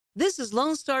This is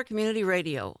Lone Star Community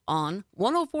Radio on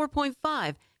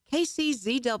 104.5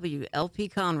 KCZW LP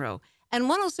Conroe and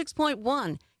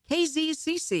 106.1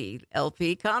 KZCC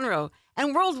LP Conroe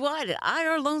and worldwide at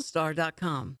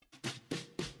irlonestar.com.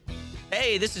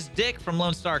 Hey, this is Dick from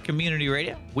Lone Star Community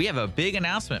Radio. We have a big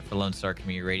announcement for Lone Star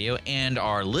Community Radio and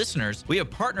our listeners. We have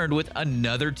partnered with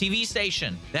another TV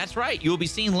station. That's right, you will be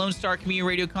seeing Lone Star Community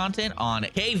Radio content on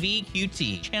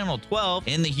KVQT, Channel 12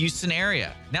 in the Houston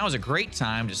area. Now is a great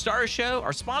time to start a show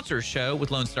or sponsor a show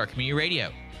with Lone Star Community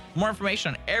Radio. For more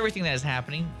information on everything that is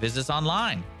happening, visit us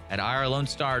online at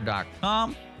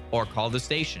irlonestar.com or call the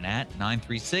station at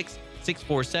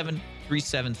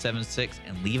 936-647-3776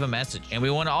 and leave a message. And we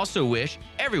want to also wish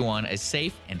everyone a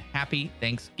safe and happy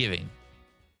Thanksgiving.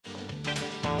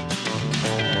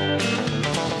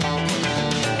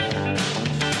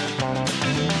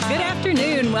 Good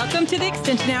afternoon. Welcome to the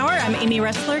Extension Hour. I'm Amy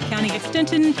Ressler, County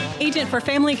Extension Agent for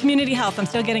Family and Community Health. I'm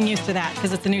still getting used to that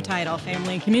because it's a new title,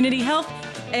 Family and Community Health.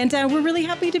 And we're really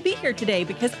happy to be here today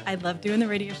because I love doing the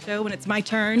radio show when it's my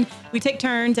turn. We take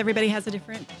turns. Everybody has a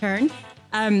different turn.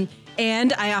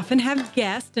 And I often have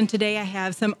guests, and today I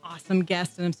have some awesome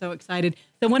guests, and I'm so excited.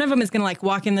 So one of them is going to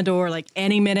walk in the door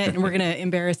any minute, and we're going to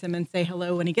embarrass him and say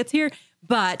hello when he gets here.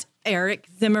 But Eric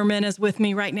Zimmerman is with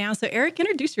me right now. So Eric,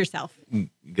 introduce yourself.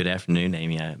 Good afternoon,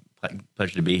 Amy.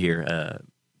 Pleasure to be here.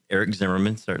 Eric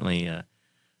Zimmerman, certainly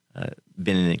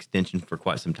been in Extension for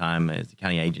quite some time as a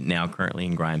county agent now currently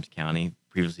in Grimes County.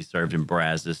 Previously served in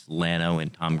Brazos, Llano,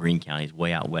 and Tom Green counties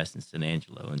way out west in San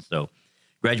Angelo. And so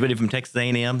graduated from Texas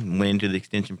A&M, went into the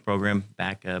Extension program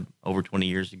back over 20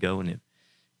 years ago, and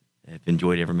have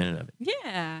enjoyed every minute of it.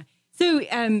 Yeah. So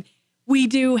we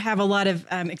do have a lot of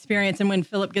experience, and when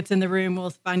Philip gets in the room,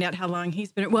 we'll find out how long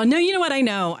he's been. Well, no, you know what? I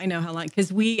know how long,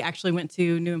 because we actually went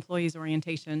to new employees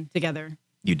orientation together.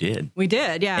 You did? We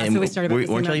did, yeah. And so we started.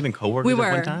 Weren't y'all even coworkers we were,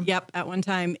 at one time? Yep, at one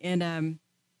time in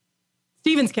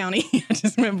Stevens County. I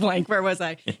just went blank. Where was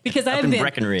I? Because I've been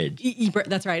Breckenridge.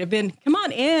 That's right. I've been. Come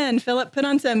on in, Philip. Put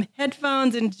on some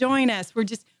headphones and join us. We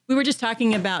were just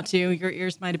talking about you. Your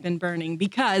ears might have been burning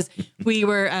because we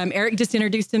were. Eric just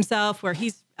introduced himself, where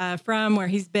he's from, where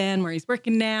he's been, where he's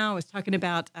working now. I was talking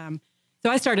about. So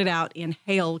I started out in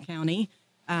Hale County.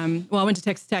 I went to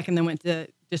Texas Tech and then went to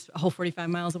just a whole 45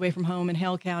 miles away from home in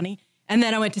Hale County, and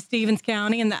then I went to Stevens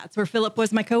County, and that's where Philip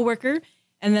was my coworker.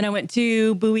 And then I went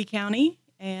to Bowie County,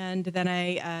 and then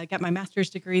I got my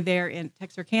master's degree there in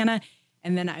Texarkana.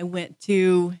 And then I went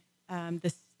to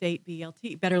the state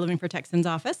BLT, Better Living for Texans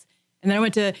office. And then I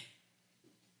went to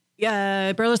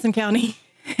Burleson County,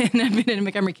 and I've been in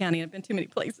Montgomery County. I've been too many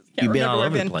places. You've been all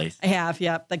over the place. I have,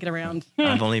 yep. I get around.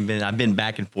 I've been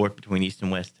back and forth between East and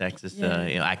West Texas.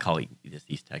 Yeah. I call it just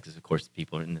East Texas. Of course,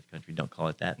 people in this country don't call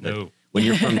it that. But No. when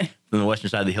you're from the western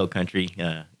side of the hill country,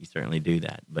 you certainly do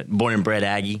that. But born and bred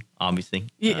Aggie, obviously.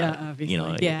 Yeah,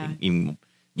 obviously. Yeah. You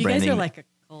guys are like a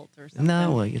cult or something.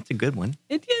 No, it's a good one.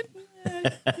 It's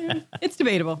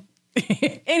debatable.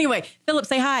 Anyway, Philip,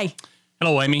 say hi.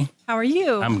 Hello, Amy. How are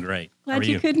you? I'm great. How Glad are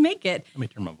you could make it. Let me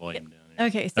turn my volume down here.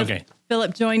 Okay, so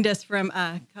Philip joined us from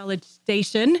College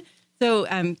Station. So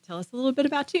tell us a little bit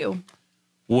about you.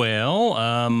 Well,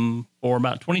 for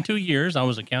about 22 years, I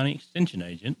was a county extension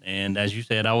agent. And as you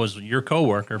said, I was your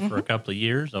coworker for a couple of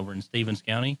years over in Stevens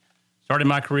County. Started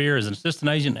my career as an assistant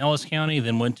agent in Ellis County,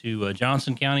 then went to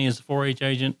Johnson County as a 4-H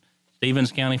agent,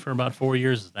 Stevens County for about 4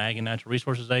 years as an ag and natural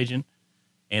resources agent.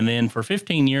 And then for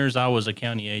 15 years, I was a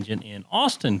county agent in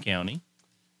Austin County.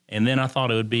 And then I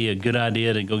thought it would be a good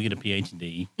idea to go get a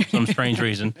PhD for some strange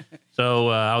reason. So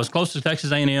I was close to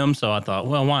Texas A&M, so I thought,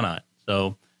 well, why not?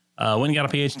 So went and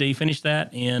got a PhD, finished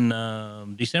that in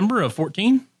December of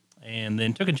 14, and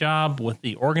then took a job with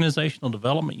the Organizational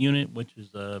Development Unit, which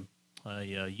is a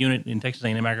unit in Texas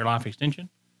A&M AgriLife Extension,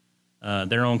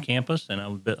 their own campus. And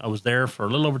I was there for a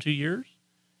little over 2 years.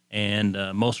 And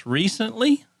most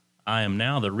recently, I am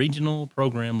now the regional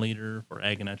program leader for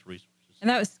ag and natural resources.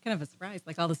 And that was kind of a surprise.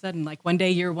 Like all of a sudden, like one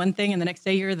day you're one thing and the next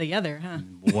day you're the other, huh?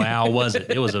 Wow, was it?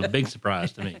 It was a big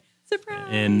surprise to me. Surprise.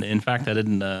 And in fact, I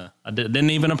didn't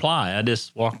even apply. I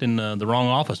just walked in the wrong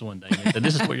office one day and said,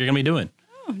 "This is what you're going to be doing."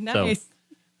 Oh, nice.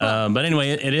 So, but anyway,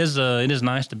 it is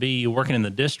nice to be working in the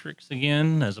districts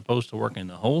again as opposed to working in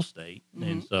the whole state. Mm-hmm.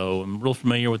 And so I'm real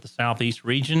familiar with the Southeast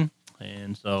region,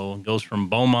 and so it goes from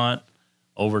Beaumont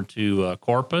over to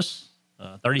Corpus,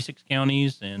 36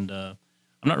 counties, and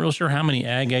I'm not real sure how many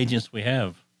ag agents we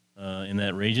have in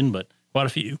that region, but quite a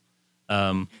few.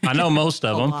 I know most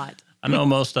of them. Lot. I know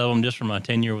most of them just from my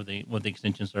tenure with the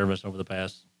Extension Service over the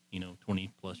past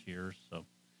 20 plus years. So,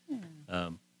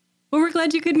 Well, we're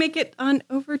glad you could make it on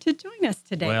over to join us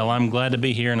today. Well, I'm glad to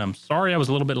be here, and I'm sorry I was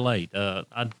a little bit late.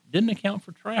 I didn't account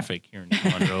for traffic here in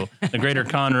Conroe, the greater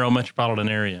Conroe metropolitan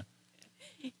area.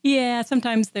 Yeah,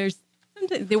 sometimes the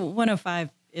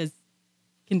 105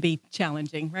 can be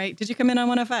challenging, right? Did you come in on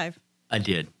 105? I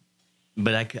did,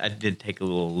 but I did take a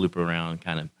little loop around,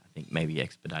 kind of, I think maybe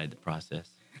expedited the process.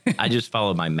 I just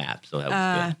followed my map, so that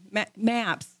was good.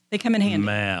 Maps, they come in handy.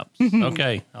 Maps.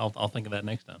 Okay, I'll think of that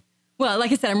next time. Well,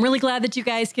 like I said, I'm really glad that you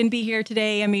guys can be here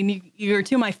today. I mean, you're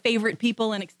two of my favorite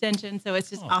people in Extension, so it's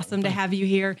just awesome to have you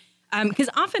here. Because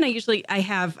often I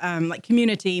have like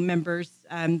community members,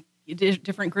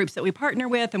 different groups that we partner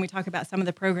with, and we talk about some of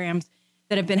the programs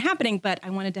that have been happening. But I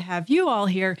wanted to have you all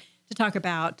here to talk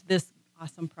about this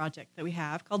awesome project that we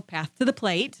have called Path to the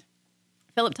Plate.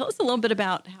 Philip, tell us a little bit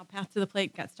about how Path to the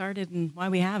Plate got started and why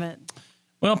we have it.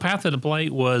 Well, Path to the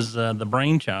Plate was the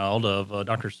brainchild of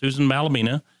Dr. Susan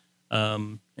Balabina.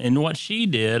 And what she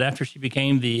did after she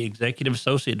became the executive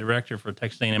associate director for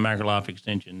Texas A&M AgriLife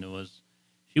Extension was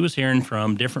she was hearing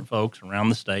from different folks around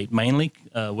the state, mainly,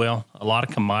 a lot of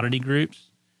commodity groups,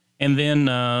 and then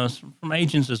from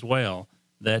agents as well,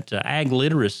 that ag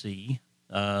literacy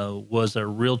was a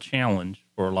real challenge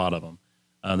for a lot of them.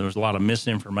 There was a lot of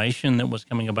misinformation that was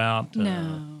coming about.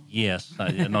 No. Yes,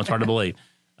 no, it's hard to believe.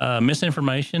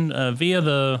 Misinformation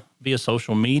via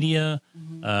social media,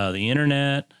 the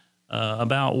internet,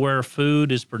 about where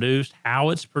food is produced, how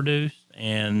it's produced,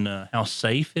 and how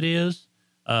safe it is,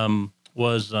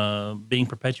 was being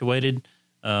perpetuated,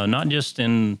 not just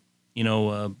in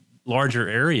larger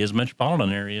areas,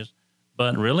 metropolitan areas,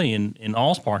 but really in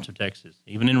all parts of Texas,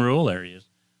 even in rural areas.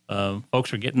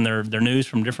 Folks are getting their news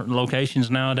from different locations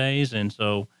nowadays, and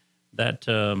so that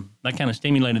kind of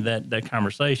stimulated that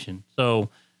conversation. So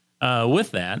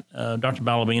with that, Dr.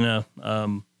 Balabina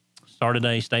started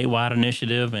a statewide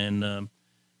initiative and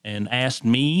asked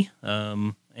me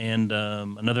and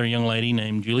another young lady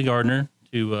named Julie Gardner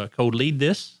to co-lead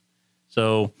this.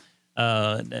 So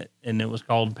and it was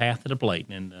called Path to the Plate,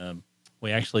 and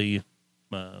we actually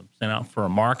sent out for a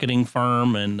marketing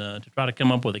firm and to try to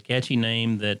come up with a catchy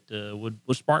name that would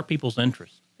spark people's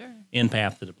interest in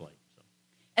Path to the Plate. So.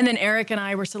 And then Eric and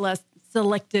I were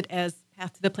selected as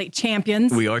Path to the Plate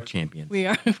champions. We are champions. We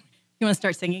are. You want to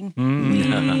start singing?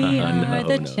 We are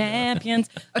the champions.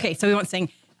 Okay, so we won't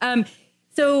sing.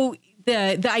 So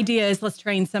the idea is let's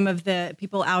train some of the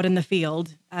people out in the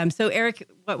field. So Eric,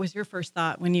 what was your first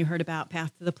thought when you heard about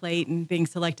Path to the Plate and being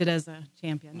selected as a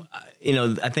champion?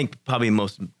 I think probably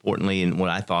most importantly, and what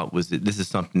I thought was that this is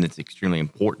something that's extremely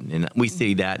important. And we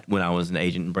see that when I was an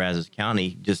agent in Brazos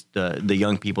County, just the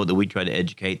young people that we try to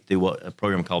educate through a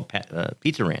program called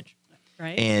Pizza Ranch.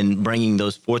 Right. And bringing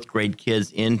those fourth grade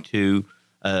kids into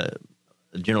a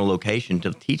general location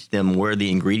to teach them where the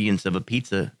ingredients of a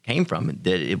pizza came from,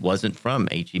 that it wasn't from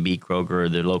H-E-B, Kroger, or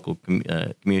the local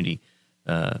community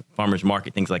farmers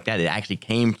market, things like that. It actually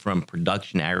came from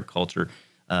production agriculture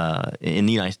in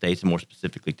the United States, and more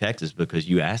specifically Texas, because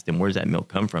you ask them, where's that milk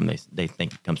come from? They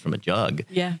think it comes from a jug.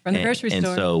 Yeah, from the grocery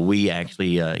store. And so we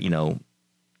actually,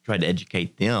 tried to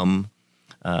educate them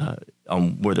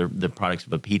on where the products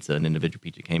of a pizza, an individual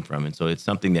pizza, came from. And so it's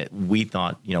something that we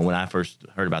thought, when I first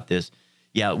heard about this,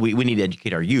 we need to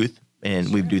educate our youth,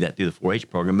 and we do that through the 4-H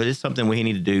program. But it's something we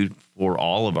need to do for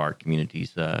all of our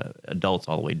communities, adults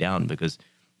all the way down, because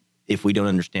if we don't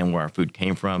understand where our food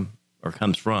came from or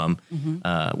comes from,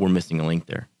 we're missing a link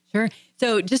there. Sure.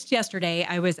 So just yesterday,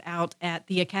 I was out at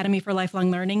the Academy for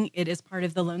Lifelong Learning. It is part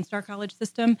of the Lone Star College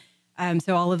system.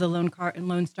 So all of the Lone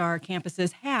Star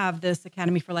campuses have this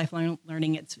Academy for Lifelong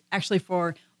Learning. It's actually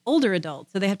for older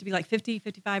adults. So they have to be like 50,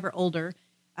 55 or older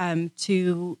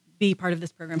to be part of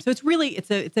this program. So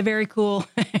it's a very cool,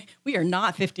 we are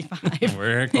not 55.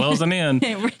 We're closing in.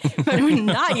 But we're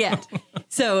not yet.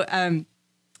 So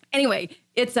anyway,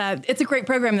 it's a great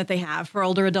program that they have for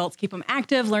older adults, keep them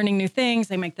active, learning new things.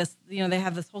 They make this, they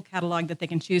have this whole catalog that they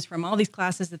can choose from, all these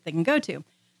classes that they can go to.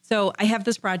 So I have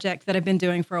this project that I've been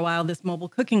doing for a while, this mobile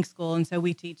cooking school. And so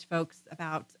we teach folks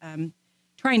about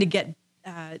trying to get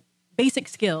basic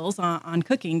skills on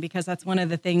cooking, because that's one of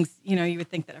the things, you would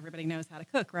think that everybody knows how to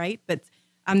cook, right? But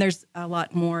there's a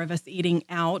lot more of us eating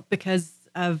out because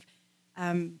of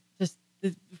just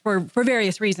for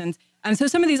various reasons. So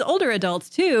some of these older adults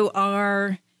too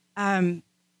are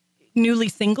newly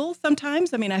single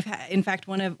sometimes. I mean, in fact,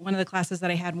 one of the classes that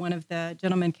I had, one of the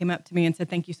gentlemen came up to me and said,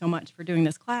 "Thank you so much for doing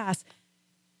this class."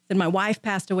 Said, "My wife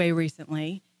passed away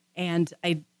recently, and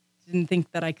I didn't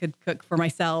think that I could cook for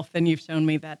myself, and you've shown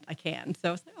me that I can." So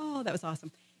I was like, "Oh, that was awesome."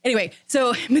 Anyway,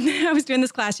 so I was doing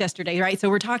this class yesterday, right? So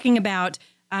we're talking about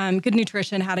good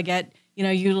nutrition, how to get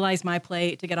utilize my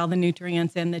plate to get all the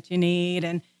nutrients in that you need.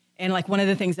 And like one of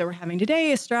the things that we're having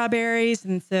today is strawberries.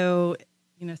 And so,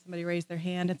 somebody raised their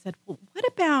hand and said, well, what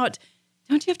about,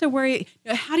 don't you have to worry,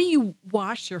 how do you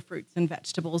wash your fruits and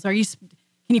vegetables? Can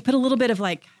you put a little bit of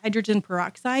like hydrogen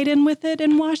peroxide in with it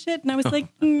and wash it? And I was like,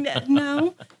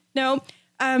 no.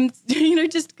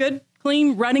 Just good,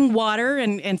 clean running water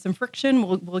and some friction.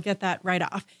 We'll get that right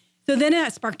off. So then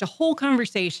that sparked a whole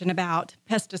conversation about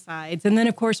pesticides. And then,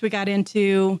 of course, we got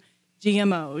into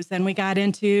GMOs, and we got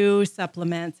into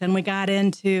supplements, and we got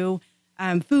into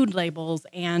food labels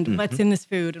and what's in this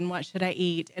food and what should I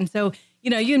eat. And so,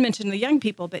 you had mentioned the young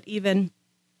people, but even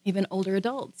older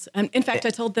adults. In fact, I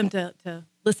told them to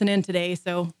listen in today.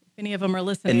 So if any of them are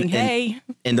listening,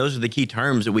 And those are the key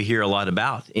terms that we hear a lot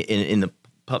about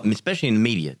especially in the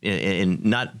media, and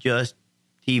not just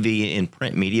TV and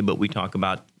print media, but we talk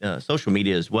about social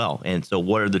media as well. And so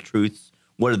what are the truths?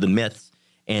 What are the myths?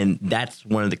 And that's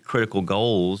one of the critical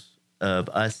goals of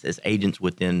us as agents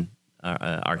within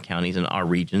our counties and our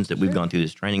regions that we've gone through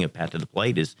this training of Path to the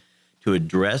Plate, is to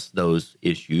address those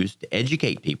issues, to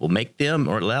educate people,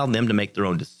 allow them to make their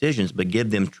own decisions, but give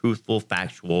them truthful,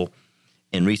 factual,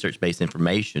 and research-based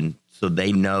information so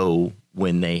they know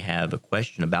when they have a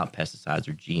question about pesticides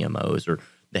or GMOs or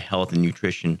the health and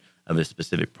nutrition of a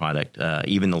specific product,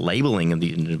 even the labeling of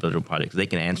the individual products, they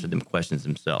can answer them questions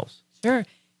themselves. Sure.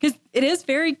 Because it is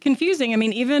very confusing. I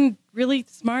mean, even really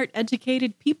smart,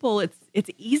 educated people, it's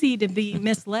easy to be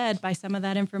misled by some of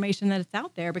that information that it's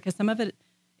out there, because some of it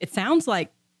sounds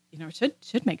like,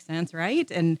 should make sense, right?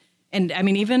 And I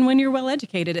mean, even when you're well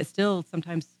educated, it's still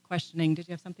sometimes questioning. Did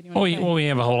you have something you want to say? Well, we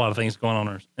have a whole lot of things going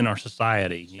on in our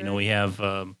society. Sure. We have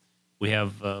a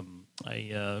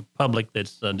public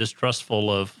that's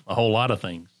distrustful of a whole lot of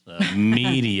things,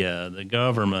 media, the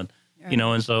government, right.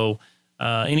 And so.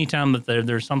 Anytime that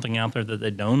there's something out there that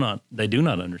they do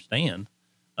not understand,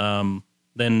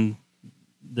 then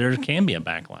there can be a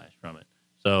backlash from it.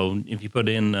 So if you put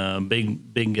in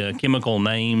big chemical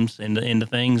names into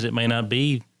things, it may not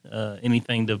be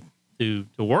anything to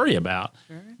worry about.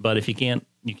 Sure. But if you can't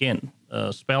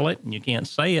spell it and you can't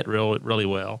say it really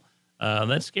well,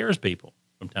 that scares people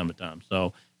from time to time.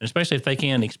 So, and especially if they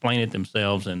can't explain it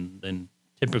themselves, and then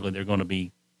typically they're going to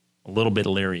be a little bit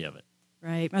leery of it.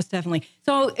 Right, most definitely.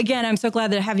 So again, I'm so glad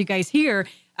to have you guys here.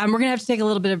 We're going to have to take a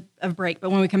little bit of a break,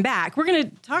 but when we come back, we're going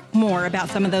to talk more about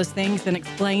some of those things and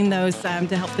explain those to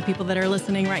help the people that are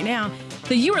listening right now.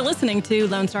 So you are listening to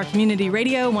Lone Star Community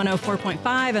Radio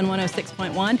 104.5 and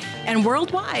 106.1 and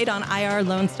worldwide on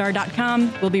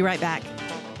irlonestar.com. We'll be right back.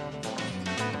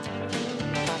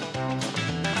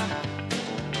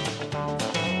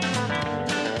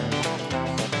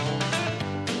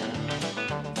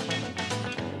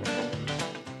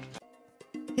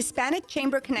 Hispanic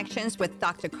Chamber Connections with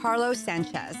Dr. Carlos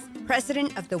Sanchez,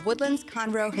 president of the Woodlands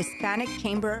Conroe Hispanic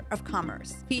Chamber of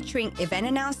Commerce, featuring event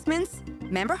announcements,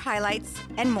 member highlights,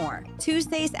 and more.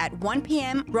 Tuesdays at 1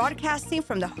 p.m., broadcasting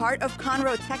from the heart of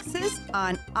Conroe, Texas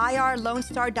on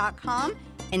irlonestar.com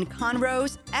and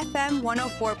Conroe's FM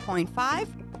 104.5,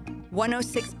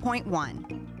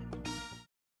 106.1.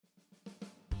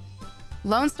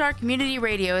 Lone Star Community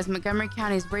Radio is Montgomery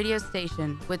County's radio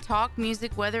station with talk,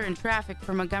 music, weather, and traffic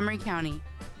for Montgomery County.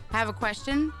 Have a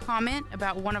question, comment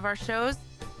about one of our shows?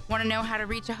 Want to know how to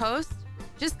reach a host?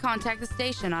 Just contact the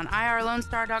station on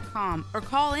irlonestar.com or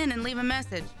call in and leave a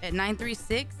message at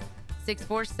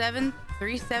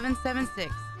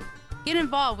 936-647-3776. Get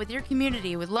involved with your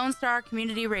community with Lone Star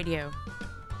Community Radio.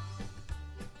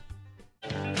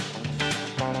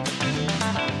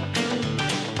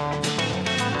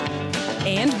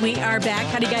 And we are back.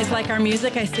 How do you guys like our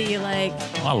music? I see you like...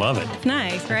 Oh, I love it. It's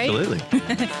nice, right? Absolutely.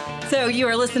 So you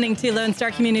are listening to Lone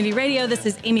Star Community Radio. This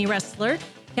is Amy Ressler,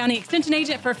 County Extension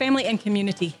Agent for Family and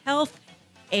Community Health.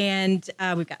 And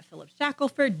we've got Philip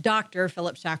Shackelford, Dr.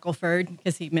 Philip Shackelford,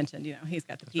 because he mentioned, he's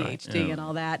got the PhD and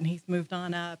all that, and he's moved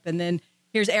on up. And then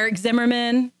here's Eric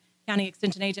Zimmerman, County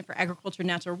Extension Agent for Agriculture and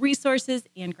Natural Resources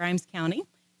in Grimes County.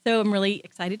 So I'm really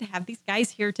excited to have these guys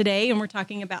here today, and we're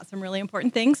talking about some really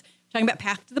important things. We're talking about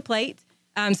Path to the Plate.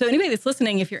 So anybody that's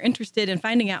listening, if you're interested in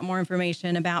finding out more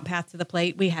information about Path to the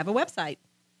Plate, we have a website,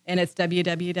 and it's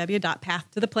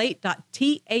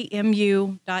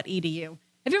www.pathtotheplate.tamu.edu.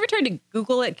 Have you ever tried to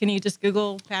Google it? Can you just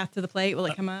Google Path to the Plate? Will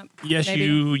it come up? Yes, maybe?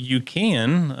 you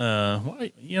can. Go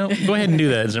ahead and do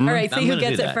that, Zimmerman. All right, see who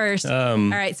gets it first. All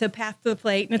right, so Path to the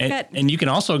Plate. And you can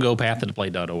also go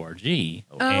pathtotheplate.org,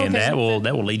 and that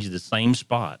will lead you to the same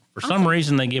spot. For some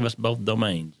reason, they give us both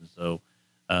domains, and so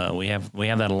we have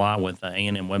that a lot with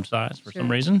A&M websites for some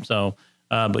reason. So,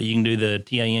 but you can do the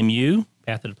TAMU,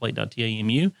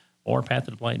 pathtotheplate.tamu, or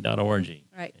pathtotheplate.org.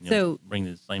 Right. And So you'll bring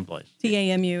to the same place.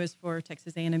 TAMU is for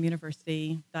Texas A&M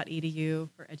University.edu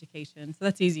for education. So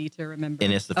that's easy to remember.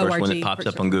 And it's the first one that pops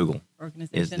up on Google.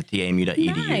 Organization. Is the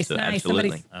TAMU.edu. Nice, so nice.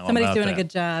 absolutely. Somebody's doing a good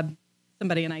job.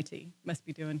 Somebody in IT must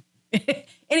be doing.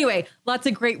 Anyway, lots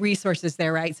of great resources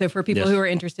there, right? So for people who are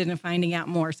interested in finding out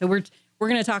more. So we're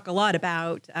going to talk a lot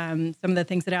about some of the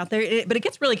things that are out there, but it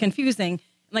gets really confusing.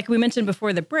 Like we mentioned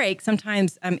before the break,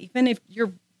 sometimes even if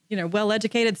you're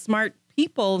well-educated, smart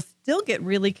people still get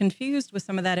really confused with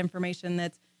some of that information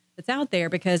that's out there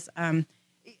because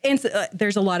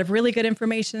there's a lot of really good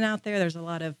information out there. There's a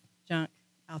lot of junk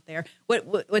out there.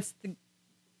 What's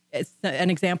an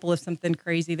example of something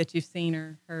crazy that you've seen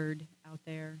or heard out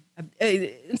there,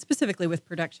 and specifically with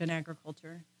production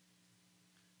agriculture?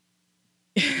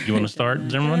 You want to start,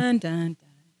 Zimmerman? Dun,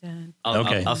 dun.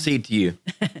 Okay. I'll cede to you.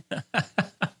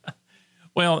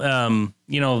 Well,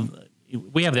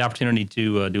 we have the opportunity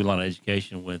to do a lot of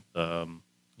education with,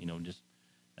 just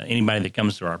anybody that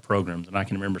comes through our programs. And I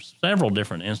can remember several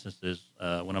different instances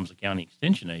when I was a county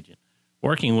extension agent,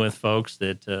 working with folks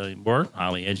that were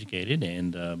highly educated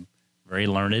and very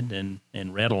learned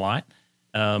and read a lot.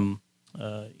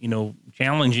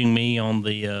 Challenging me on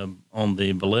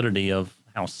the validity of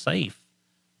how safe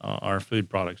our food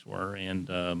products were, and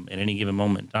at any given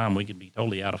moment in time, we could be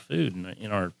totally out of food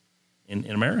in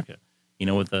America.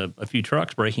 With a few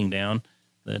trucks breaking down,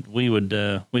 that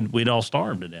we'd all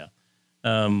starve to death,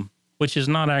 which is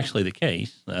not actually the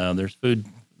case. There's food.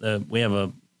 We have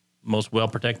a most well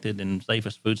protected and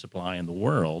safest food supply in the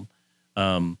world,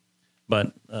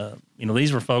 but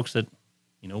these were folks that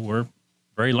were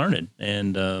very learned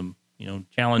and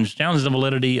challenged the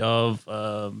validity of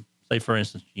say for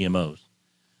instance GMOs.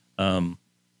 I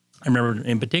remember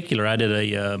in particular I did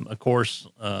a course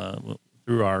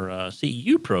through our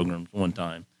CEU programs one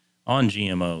time on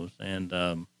GMOs, and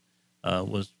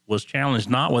was challenged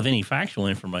not with any factual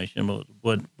information,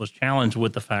 but was challenged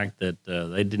with the fact that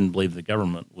they didn't believe the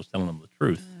government was telling them the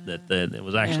truth, that it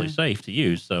was actually safe to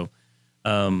use. So,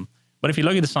 but if you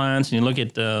look at the science and you look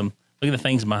at the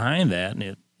things behind that,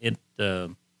 and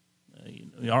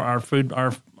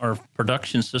our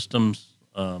production systems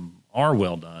are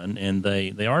well done and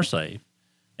they are safe,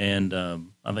 and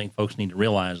I think folks need to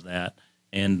realize that.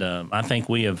 And I think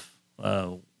we have,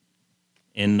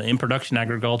 in production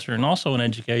agriculture and also in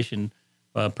education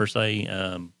per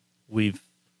se, we've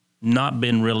not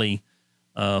been really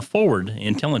forward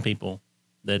in telling people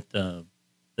that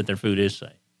their food is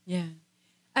safe. Yeah.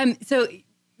 So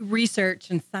research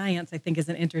and science, I think, is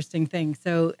an interesting thing.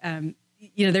 So,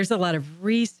 there's a lot of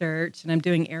research, and I'm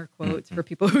doing air quotes for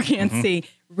people who can't see,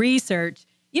 research.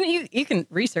 You can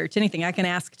research anything. I can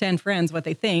ask 10 friends what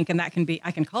they think, and I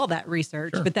can call that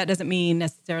research, but that doesn't mean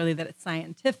necessarily that it's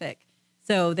scientific.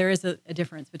 So there is a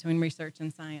difference between research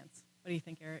and science. What do you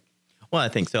think, Eric? Well, I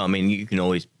think so. I mean, you can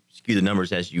always skew the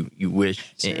numbers as you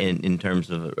wish in terms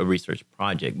of a research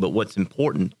project. But what's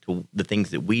important to the things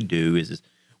that we do is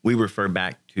we refer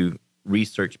back to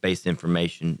research-based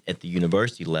information at the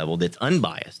university level that's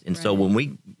unbiased. And so when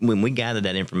we gather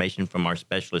that information from our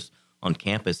specialists on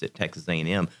campus at Texas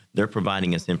A&M, they're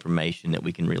providing us information that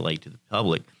we can relate to the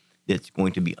public that's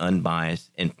going to be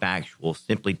unbiased and factual,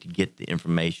 simply to get the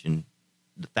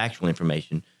factual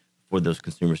information for those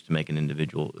consumers to make an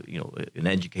individual, an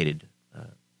educated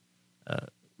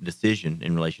decision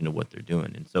in relation to what they're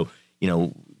doing. And so,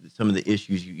 some of the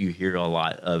issues you hear a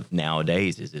lot of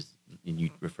nowadays is this, and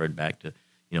you referred back to,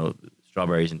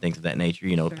 strawberries and things of that nature,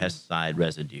 pesticide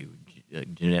residue,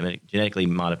 genetically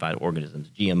modified organisms,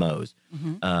 GMOs,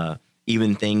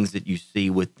 even things that you see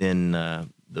within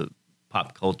the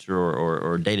pop culture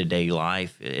or day-to-day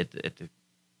life at the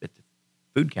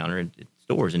food counter at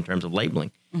stores in terms of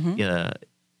labeling. A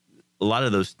lot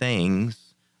of those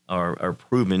things are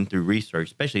proven through research,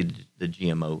 especially the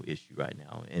GMO issue right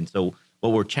now. And so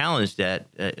what we're challenged at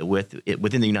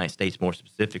within the United States more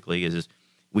specifically is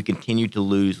we continue to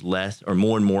lose less or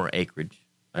more and more acreage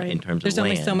in terms of land. There's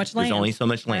only so much land. There's only so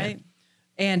much land.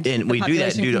 Right. And we do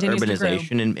that due to continues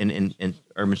urbanization and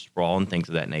urban sprawl and things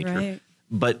of that nature. Right.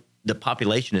 But the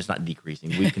population is not decreasing.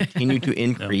 We continue to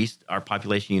increase our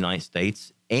population in the United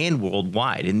States and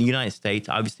worldwide. In the United States,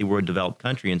 obviously, we're a developed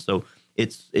country, and so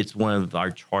it's one of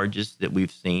our charges that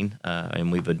we've seen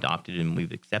and we've adopted and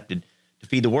we've accepted to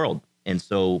feed the world. And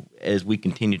so as we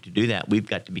continue to do that, we've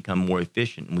got to become more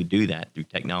efficient, and we do that through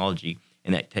technology,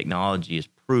 and that technology is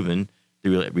proven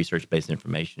through research-based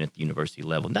information at the university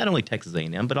level. Not only Texas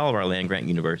A&M, but all of our land-grant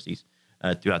universities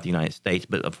throughout the United States.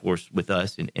 But, of course, with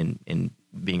us and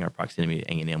being our proximity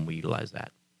to A&M, we utilize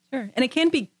that. Sure. And it can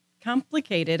be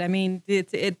complicated. I mean,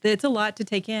 it's a lot to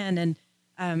take in. And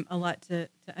a lot to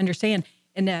understand.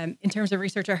 And in terms of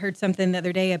research, I heard something the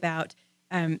other day about,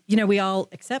 we all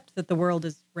accept that the world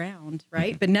is round,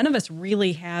 right? But none of us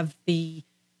really have the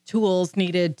tools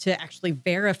needed to actually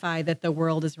verify that the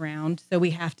world is round. So we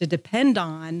have to depend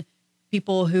on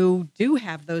people who do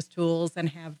have those tools and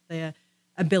have the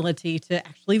ability to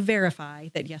actually verify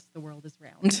that, yes, the world is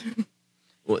round.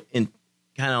 Well, and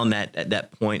kind of on at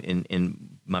that point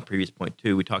in my previous point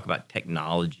too, we talk about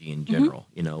technology in general.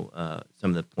 Some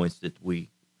of the points that we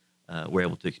were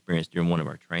able to experience during one of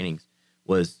our trainings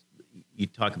was you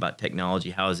talk about technology.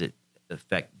 How does it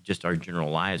affect just our general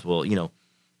lives? Well,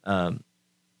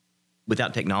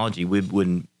 without technology, we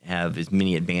wouldn't have as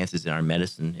many advances in our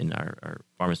medicine and our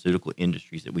pharmaceutical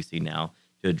industries that we see now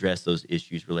to address those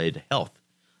issues related to health.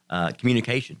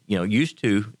 Communication, used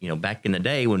to, back in the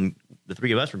day when the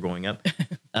three of us were growing up,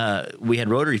 we had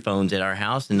rotary phones at our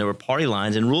house and there were party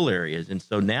lines in rural areas. And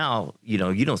so now, you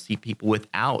don't see people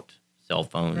without cell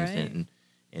phones right.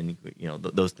 and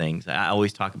those things. I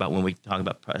always talk about when we talk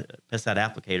about pesticide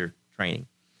applicator training,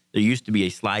 there used to be a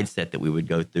slide set that we would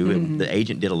go through and the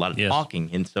agent did a lot of talking.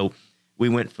 And so we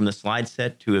went from the slide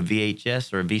set to a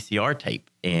VHS or a VCR tape.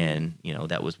 And,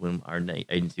 that was when our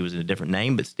agency was in a different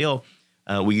name, but still,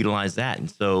 we utilized that. And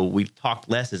so we talked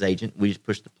less as agent. We just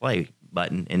pushed the play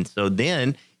button. And so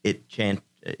then it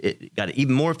got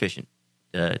even more efficient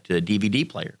to a DVD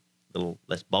player, a little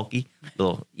less bulky, a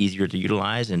little easier to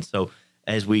utilize. And so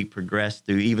as we progressed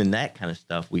through even that kind of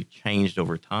stuff, we changed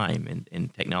over time.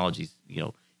 And technologies,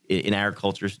 in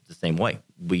agriculture, it's the same way.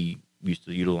 We used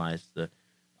to utilize the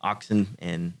oxen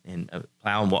and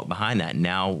plow and walk behind that. And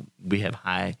now we have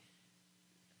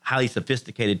highly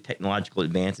sophisticated technological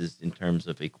advances in terms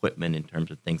of equipment, in terms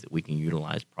of things that we can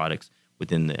utilize, products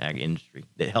within the ag industry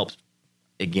that helps,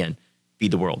 again,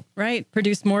 feed the world. Right.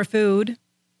 Produce more food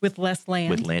with less land.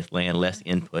 With less land, less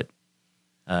input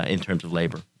in terms of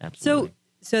labor. Absolutely.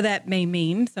 So that may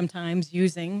mean sometimes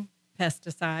using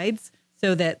pesticides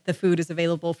so that the food is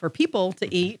available for people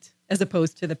to eat as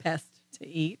opposed to the pest to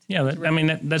eat. Yeah,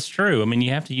 that's true. I mean,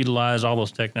 you have to utilize all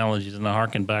those technologies, and I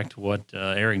harken back to what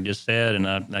Eric just said, and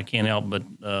I can't help but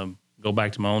go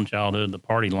back to my own childhood, the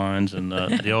party lines, and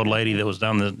the old lady that was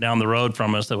down the road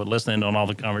from us that would listen in on all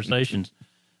the conversations.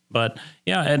 But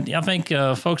yeah, and I think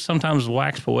folks sometimes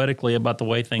wax poetically about the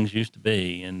way things used to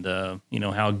be, and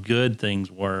how good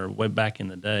things were way back in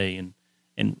the day, and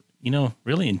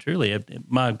really and truly,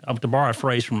 to borrow a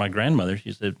phrase from my grandmother,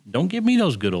 she said, "Don't give me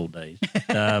those good old days."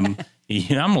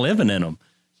 I'm living in them.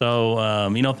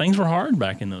 So, things were hard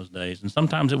back in those days. And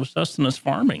sometimes it was sustenance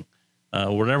farming.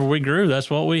 Whatever we grew, that's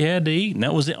what we had to eat. And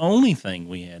that was the only thing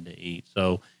we had to eat.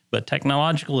 So, but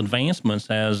technological advancements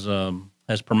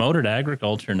has promoted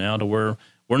agriculture now to where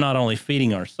we're not only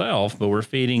feeding ourselves, but we're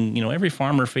feeding, every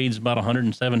farmer feeds about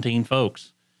 117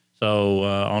 folks. So,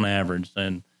 on average.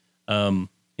 And,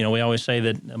 we always say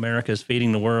that America is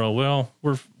feeding the world. Well,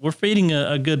 we're feeding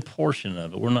a good portion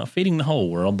of it. We're not feeding the whole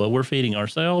world, but we're feeding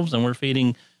ourselves, and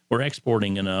we're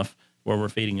exporting enough where we're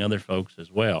feeding other folks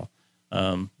as well.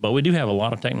 But we do have a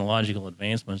lot of technological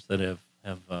advancements that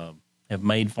have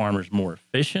made farmers more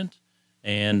efficient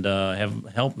and have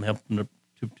helped them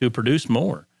to produce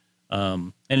more.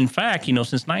 And in fact,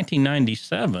 since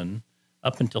 1997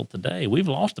 up until today, we've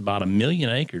lost about 1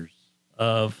 million acres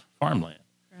of farmland.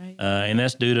 Right. And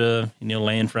that's due to,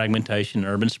 land fragmentation,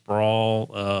 urban sprawl,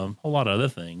 a whole lot of other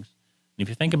things. And if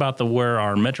you think about where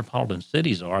our metropolitan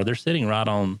cities are, they're sitting right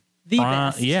on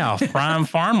prime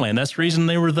farmland. That's the reason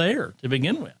they were there to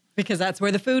begin with. Because that's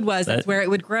where the food was. That's where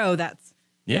it would grow. So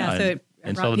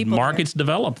the markets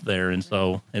developed there. And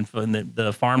so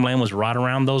the farmland was right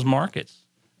around those markets.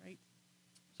 Right.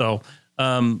 So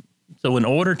in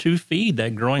order to feed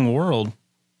that growing world,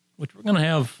 which we're going to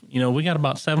have, we got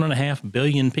about 7.5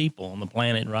 billion people on the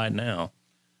planet right now.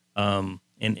 And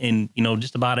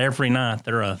just about every night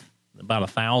there are about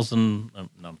 1,000,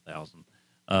 not 1,000,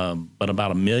 but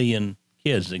about 1 million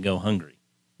kids that go hungry,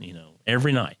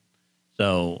 every night.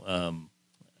 So,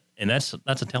 and that's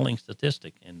a telling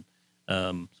statistic. And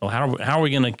so how are we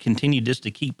going to continue just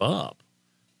to keep up?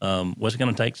 What's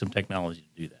going to take some technology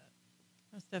to do that?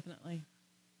 Most definitely.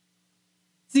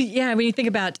 So, when you think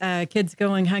about kids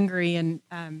going hungry, and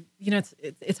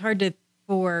it's hard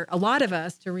for a lot of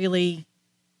us to really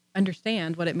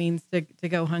understand what it means to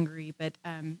go hungry. But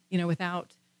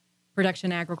without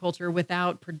production agriculture,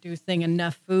 without producing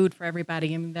enough food for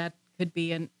everybody, that could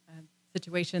be a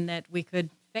situation that we could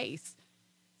face.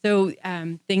 So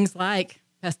things like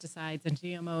pesticides and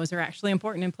GMOs are actually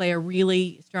important and play a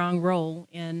really strong role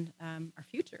in our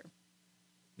future.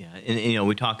 Yeah, and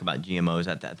we talk about GMOs.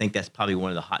 I think that's probably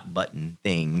one of the hot button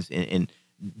things, and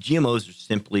GMOs are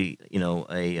simply,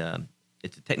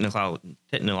 it's a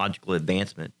technological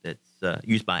advancement that's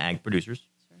used by ag producers.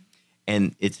 Sure.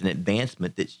 And it's an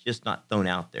advancement that's just not thrown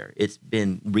out there. It's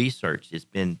been researched. It's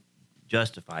been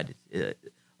justified.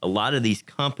 A lot of these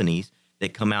companies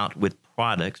that come out with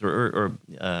products or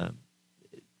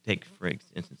take, for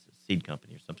instance, a seed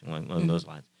company or something along those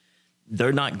lines,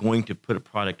 they're not going to put a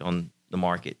product on the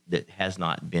market that has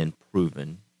not been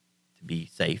proven to be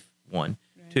safe, one.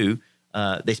 Right. Two,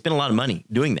 they spend a lot of money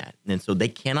doing that. And so they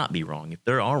cannot be wrong. If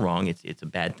they are wrong, it's a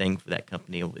bad thing for that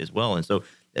company as well. And so,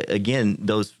 again,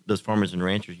 those farmers and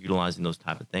ranchers utilizing those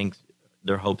type of things,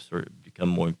 their hopes are to become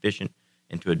more efficient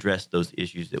and to address those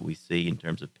issues that we see in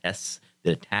terms of pests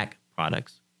that attack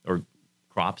products or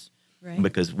crops. Right.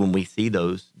 Because when we see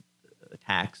those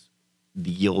attacks, the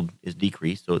yield is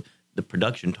decreased. So the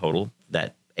production total,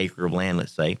 that acre of land,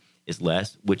 let's say, is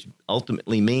less, which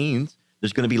ultimately means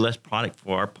there's going to be less product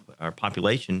for our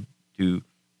population to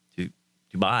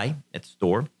buy at the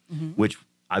store, which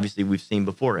obviously we've seen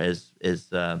before as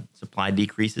supply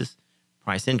decreases,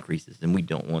 price increases, and we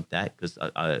don't want that because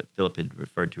Philip had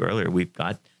referred to earlier, we've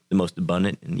got the most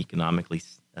abundant and economically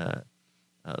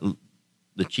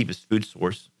the cheapest food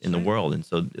source in the world, and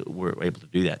so we're able to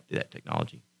do that through that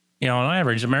technology. On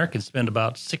average, Americans spend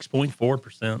about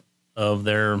 6.4% of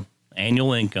their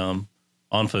annual income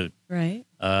on food. Right.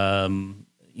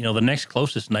 The next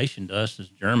closest nation to us is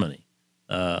Germany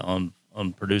on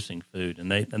producing food, and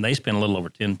they spend a little over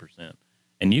 10%.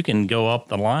 And you can go up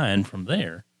the line from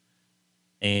there,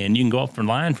 and you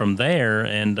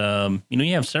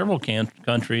have several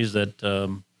countries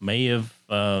that may have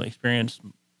experienced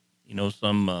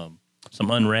some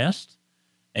unrest,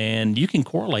 and you can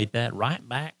correlate that right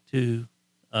back to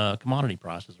commodity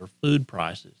prices or food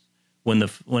prices. When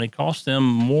it costs them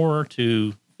more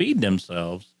to feed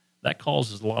themselves, that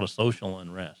causes a lot of social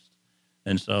unrest.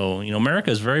 And so,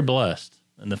 America is very blessed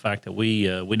in the fact that we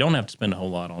don't have to spend a whole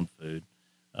lot on food.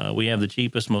 We have the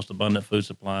cheapest, most abundant food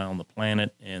supply on the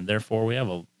planet, and therefore we have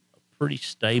a pretty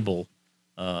stable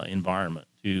environment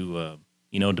to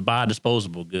buy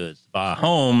disposable goods, to buy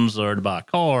homes or to buy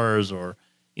cars or,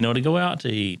 to go out to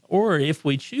eat. Or if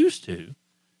we choose to,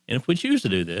 and if we choose to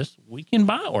do this, we can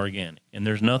buy organic, and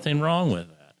there's nothing wrong with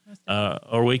that.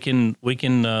 Or we can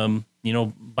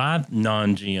buy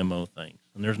non-GMO things,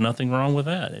 and there's nothing wrong with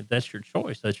that. If that's your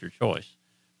choice, that's your choice.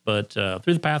 But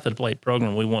through the Path of the Plate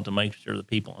program, we want to make sure that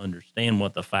people understand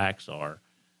what the facts are,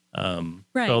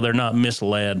 so they're not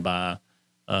misled by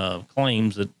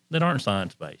claims that aren't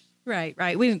science-based.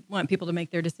 Right. We want people to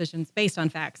make their decisions based on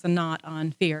facts and not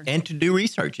on fear. And to do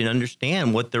research and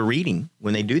understand what they're reading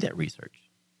when they do that research.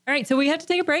 All right, so we have to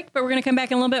take a break, but we're going to come back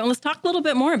in a little bit and let's talk a little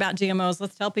bit more about GMOs.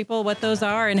 Let's tell people what those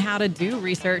are and how to do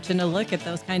research and to look at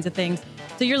those kinds of things.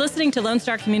 So you're listening to Lone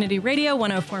Star Community Radio,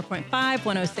 104.5,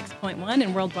 106.1,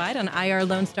 and worldwide on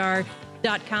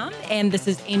irlonestar.com. And this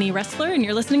is Amy Ressler, and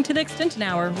you're listening to the Extension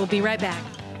Hour. We'll be right back.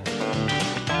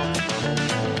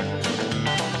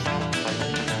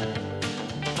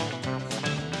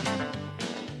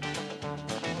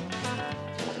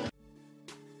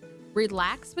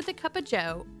 Relax with a cup of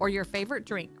joe or your favorite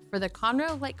drink for the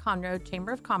Conroe Lake Conroe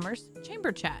Chamber of Commerce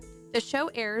Chamber Chat. The show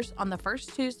airs on the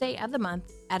first Tuesday of the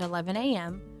month at 11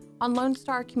 a.m. on Lone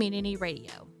Star Community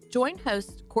Radio. Join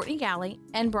hosts Courtney Galley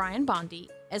and Brian Bondi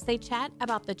as they chat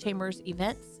about the Chamber's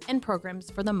events and programs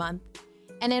for the month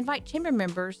and invite Chamber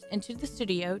members into the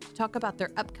studio to talk about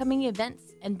their upcoming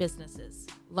events and businesses.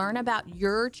 Learn about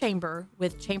your Chamber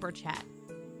with Chamber Chat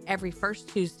every first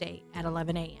Tuesday at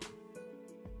 11 a.m.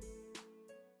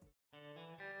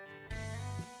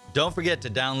 Don't forget to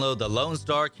download the Lone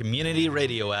Star Community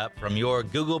Radio app from your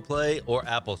Google Play or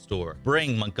Apple Store.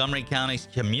 Bring Montgomery County's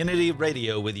community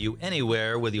radio with you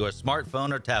anywhere with your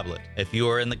smartphone or tablet. If you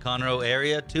are in the Conroe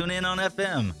area, tune in on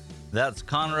FM. That's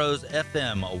Conroe's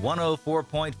FM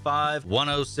 104.5,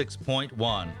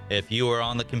 106.1. If you are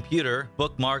on the computer,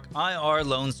 bookmark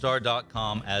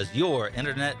irlonestar.com as your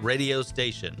internet radio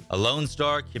station. A Lone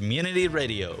Star Community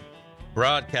Radio.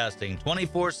 Broadcasting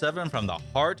 24/7 from the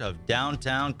heart of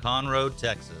downtown Conroe,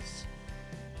 Texas.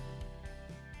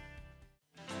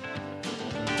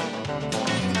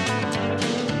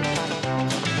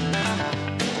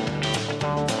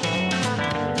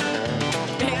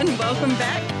 And welcome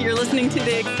back. You're listening to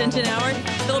the Extension Hour.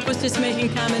 Philip was just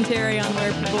making commentary on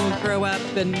where people grow up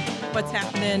and what's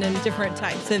happening and different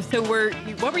types of. So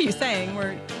what were you saying?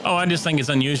 I just think it's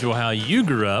unusual how you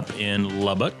grew up in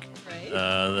Lubbock.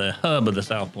 The hub of the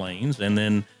South Plains, and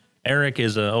then Eric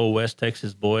is a old West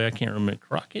Texas boy. I can't remember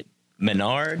Crockett.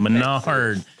 Menard.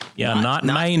 Menard. Yeah, not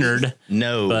Maynard.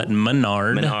 No. But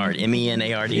Menard. Menard.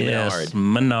 M-E-N-A-R-D. Yes,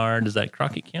 Menard. Is that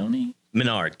Crockett County?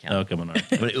 Menard County. Okay, Menard.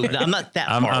 I'm not that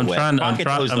far I'm west. trying. Crockett,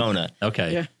 Arizona.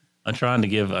 Okay. Yeah. I'm trying to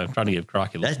give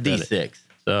Crockett. That's D6.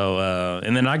 So,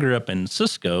 and then I grew up in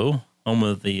Cisco, home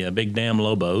of the Big Dam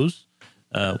Lobos.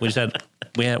 We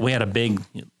had a big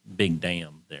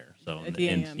dam there. So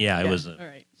it was all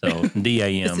right. So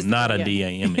DAM, not a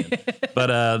DAM.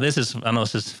 But I know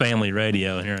this is family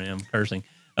radio, and here I am cursing.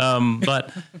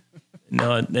 But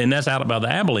no, and that's out about the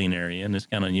Abilene area, and it's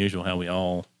kind of unusual how we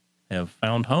all have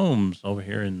found homes over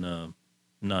here in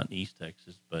not East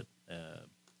Texas, but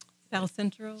South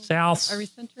Central? South Are we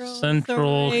Central?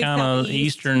 Central, kind of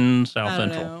Eastern, South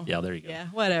Central. Know. Yeah, there you go. Yeah,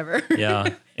 whatever.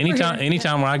 Yeah.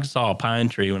 Anytime where I saw a pine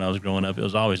tree when I was growing up, it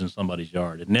was always in somebody's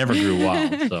yard. It never grew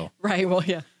wild. So Right. Well,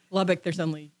 yeah. Lubbock, there's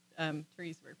only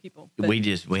trees where people. We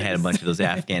had a bunch of those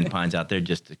Afghan pines out there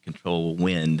just to control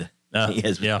wind.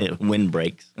 Wind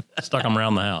breaks. Stuck them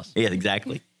around the house. Yeah,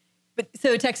 exactly. But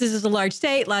so Texas is a large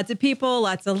state, lots of people,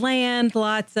 lots of land,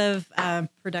 lots of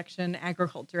production,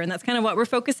 agriculture. And that's kind of what we're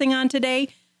focusing on today.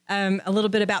 A little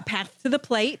bit about Path to the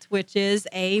Plate, which is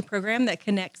a program that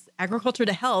connects agriculture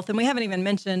to health. And we haven't even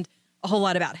mentioned a whole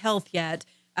lot about health yet.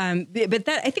 But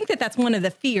I think that's one of the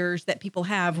fears that people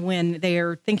have when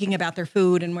they're thinking about their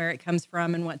food and where it comes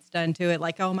from and what's done to it.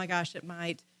 Like, oh my gosh, it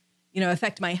might,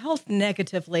 affect my health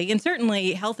negatively. And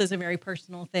certainly health is a very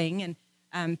personal thing. And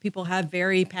people have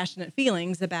very passionate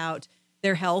feelings about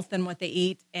their health and what they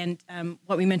eat. And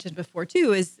what we mentioned before,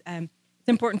 too, is it's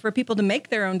important for people to make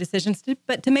their own decisions,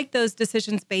 but to make those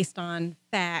decisions based on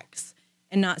facts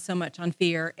and not so much on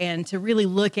fear, and to really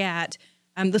look at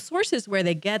the sources where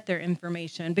they get their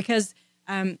information, because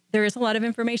there is a lot of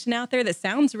information out there that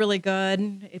sounds really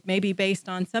good. It may be based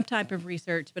on some type of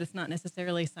research, but it's not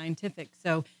necessarily scientific.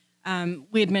 So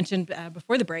we had mentioned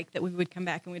before the break that we would come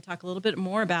back and we'd talk a little bit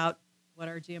more about what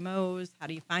are GMOs, how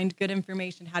do you find good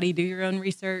information, how do you do your own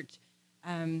research.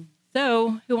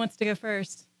 So who wants to go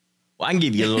first? Well, I can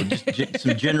give you a little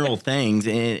some general things,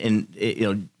 and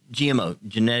GMO,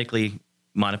 genetically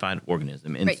modified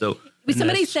organism, and right. So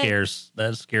somebody that scares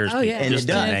oh people. yeah, and it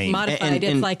does. It's modified.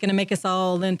 It's like going to make us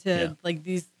all into like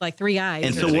these like three eyes.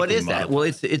 And so what is that? Well,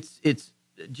 it's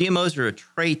GMOs are a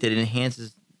trait that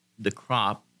enhances the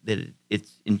crop that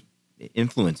it's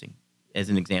influencing. As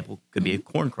an example, could be a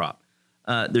corn crop.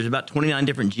 There's about 29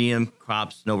 different GM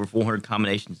crops and over 400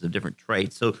 combinations of different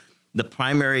traits. So the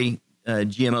primary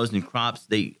GMOs in crops,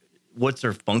 what's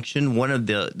their function? One of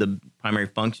the primary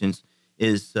functions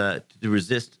is to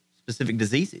resist specific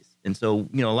diseases. And so,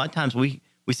 a lot of times we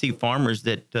see farmers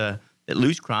that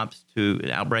lose crops to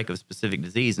an outbreak of a specific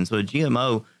disease. And so a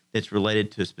GMO that's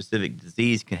related to a specific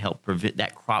disease can help prevent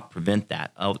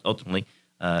that, ultimately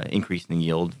increasing the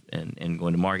yield and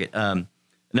going to market.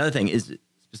 Another thing is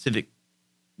specific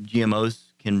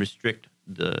GMOs can restrict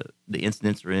the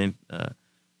incidence or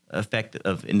effect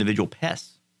of individual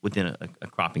pests within a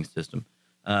cropping system.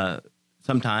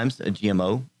 Sometimes a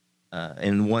GMO,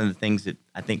 and one of the things that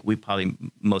I think we probably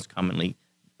most commonly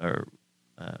are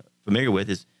familiar with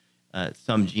is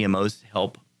some GMOs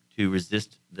help to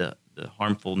resist the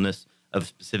harmfulness of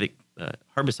specific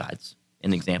herbicides.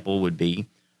 An example would be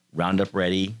Roundup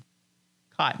Ready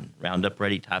cotton, Roundup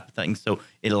Ready type of thing. So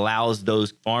it allows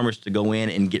those farmers to go in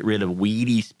and get rid of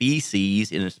weedy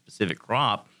species in a specific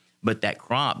crop, but that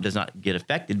crop does not get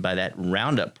affected by that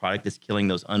Roundup product that's killing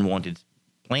those unwanted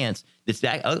plants that's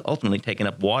ultimately taking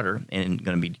up water and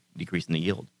going to be decreasing the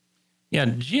yield. Yeah,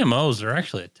 GMOs are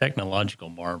actually a technological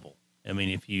marvel. I mean,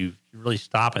 if you really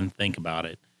stop and think about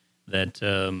it, that,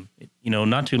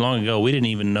 not too long ago, we didn't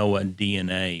even know what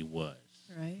DNA was.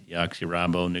 Right.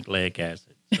 Deoxyribonucleic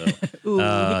acid. So, Ooh,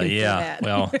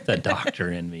 well, the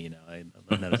doctor in me, I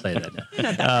don't know how to say that now.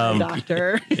 Not that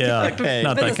doctor. Yeah, okay.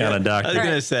 Not that kind of doctor. I was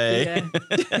going to say.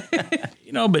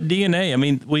 Yeah. But DNA, I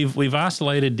mean, we've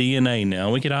isolated DNA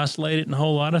now. We could isolate it in a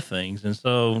whole lot of things. And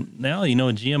so now,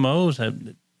 GMOs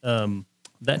have,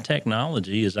 that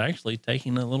technology is actually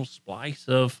taking a little splice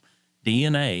of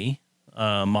DNA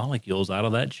molecules out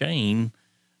of that chain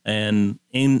and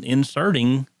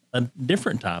inserting a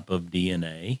different type of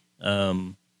DNA.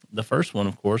 The first one,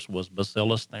 of course, was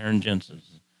Bacillus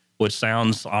thuringiensis, which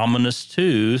sounds ominous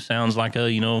too. Sounds like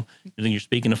you're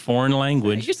speaking a foreign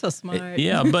language. You're so smart.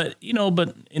 Yeah, but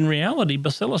in reality,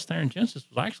 Bacillus thuringiensis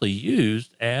was actually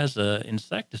used as an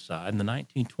insecticide in the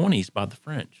 1920s by the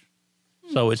French.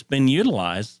 So it's been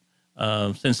utilized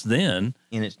since then.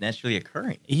 And it's naturally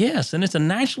occurring. Yes, and it's a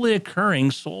naturally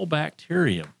occurring soil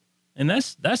bacterium. And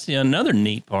that's another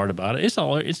neat part about it.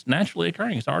 It's naturally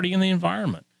occurring. It's already in the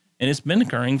environment. And it's been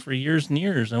occurring for years and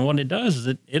years. And what it does is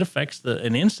it affects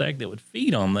an insect that would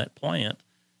feed on that plant,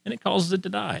 and it causes it to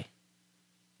die.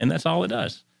 And that's all it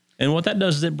does. And what that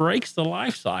does is it breaks the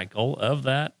life cycle of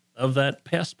that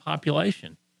pest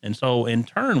population. And so in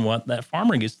turn, what that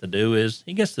farmer gets to do is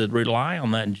he gets to rely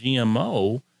on that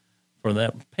GMO for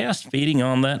that pest feeding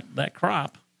on that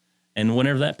crop. And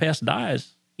whenever that pest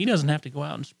dies, he doesn't have to go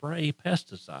out and spray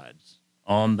pesticides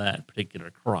on that particular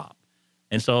crop.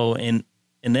 And so in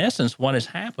essence, what has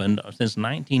happened since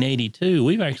 1982,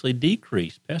 we've actually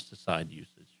decreased pesticide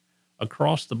usage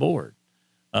across the board,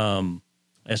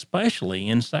 especially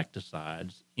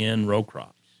insecticides in row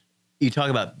crops. You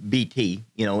talk about BT,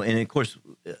 and of course,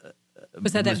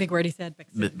 was that big word he said?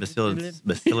 Bacillus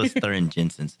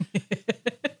thuringiensis.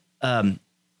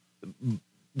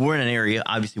 We're in an area.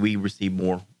 Obviously, we receive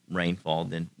more rainfall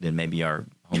than maybe our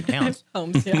hometowns.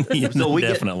 Homes, yeah. So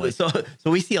definitely. So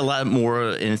we see a lot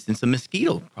more instances of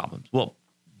mosquito problems. Well,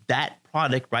 that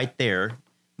product right there,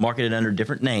 marketed under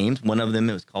different names. One of them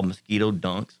it was called mosquito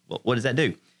dunks. Well, what does that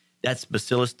do? That's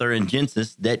Bacillus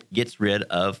thuringiensis that gets rid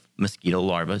of mosquito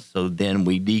larvae. So then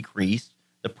we decrease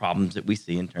the problems that we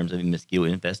see in terms of mosquito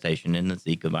infestation and the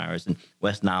Zika virus and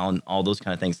West Nile and all those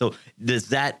kind of things. So does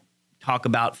that talk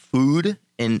about food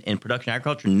and production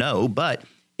agriculture? No, but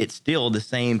it's still the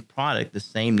same product, the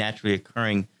same naturally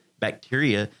occurring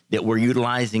bacteria that we're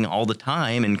utilizing all the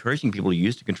time and encouraging people to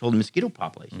use to control the mosquito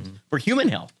populations for human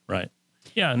health. Right.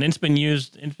 Yeah, and it's been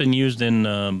used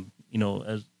in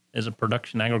as a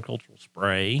production agricultural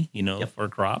spray, for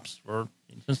crops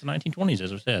since the 1920s,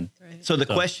 as I said. Right. So the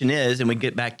question is, and we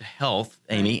get back to health,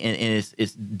 Amy, and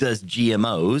it's does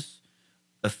GMOs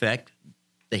affect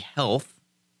the health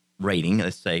rating,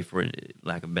 let's say, for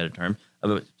lack of a better term,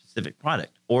 of a specific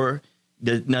product? Or,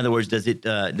 in other words, does it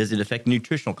affect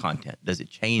nutritional content? Does it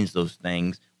change those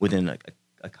things within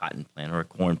a cotton plant or a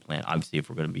corn plant? Obviously, if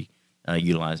we're going to be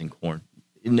utilizing corn,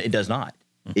 it does not.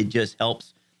 It just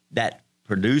helps that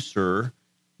producer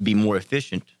be more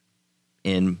efficient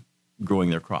in growing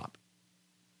their crop.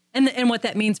 And what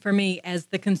that means for me as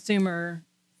the consumer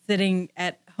sitting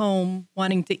at home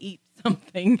wanting to eat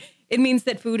something, it means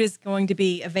that food is going to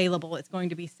be available. It's going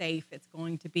to be safe. It's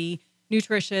going to be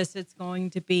nutritious. It's going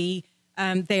to be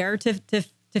there to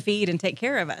feed and take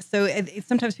care of us. So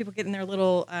sometimes people get in their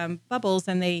little bubbles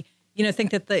and they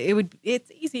think that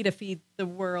it's easy to feed the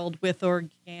world with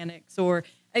organics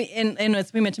and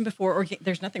as we mentioned before,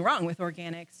 there's nothing wrong with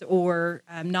organics or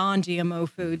non-GMO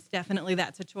foods. Definitely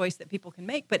that's a choice that people can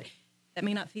make, but that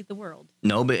may not feed the world.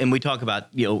 No, and we talk about,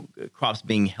 crops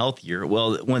being healthier.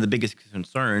 Well, one of the biggest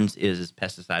concerns is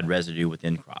pesticide residue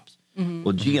within crops. Mm-hmm.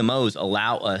 Well, GMOs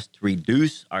allow us to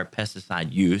reduce our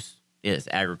pesticide use as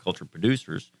agriculture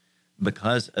producers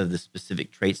because of the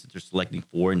specific traits that they're selecting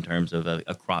for in terms of a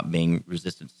crop being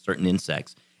resistant to certain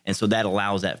insects. And so that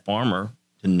allows that farmer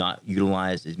to not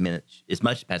utilize as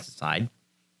much pesticide,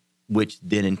 which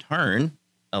then in turn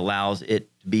allows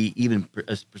it to be even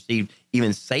perceived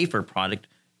even safer product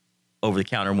over the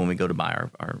counter when we go to buy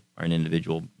our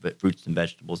individual fruits and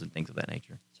vegetables and things of that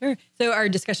nature. Sure. So our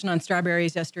discussion on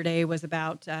strawberries yesterday was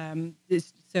about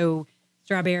this. So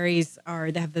strawberries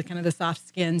they have the kind of the soft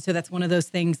skin. So that's one of those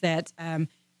things that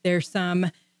there's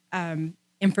some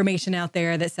information out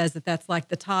there that says that that's like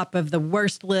the top of the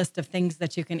worst list of things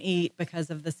that you can eat because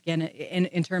of the skin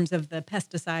in terms of the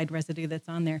pesticide residue that's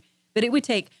on there. But it would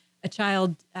take a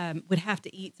child would have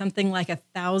to eat something like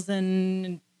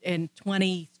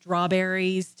 1,020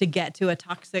 strawberries to get to a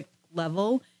toxic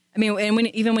level. I mean, and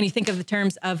even when you think of the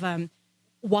terms of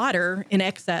water in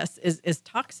excess is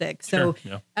toxic. So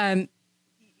sure, yeah.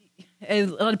 A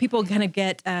lot of people kind of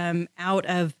get out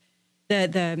of I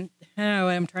don't know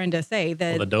what I'm trying to say.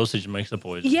 The dosage makes the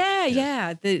poison.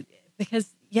 Yeah.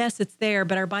 Because yes, it's there,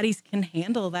 but our bodies can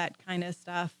handle that kind of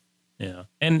stuff. Yeah.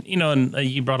 And,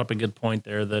 you brought up a good point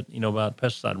there that, about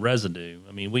pesticide residue.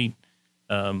 I mean, we,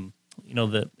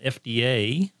 the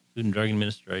FDA, Food and Drug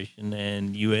Administration,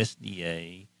 and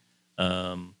USDA,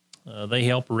 they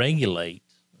help regulate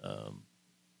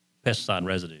pesticide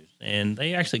residues. And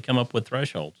they actually come up with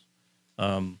thresholds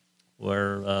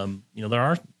where,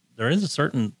 there is a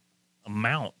certain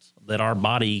amount that our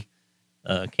body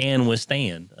can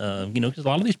withstand, because a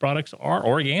lot of these products are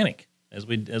organic, as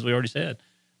we already said.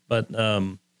 But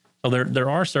so there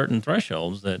are certain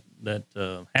thresholds that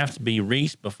have to be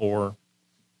reached before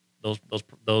those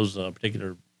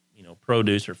particular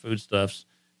produce or foodstuffs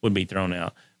would be thrown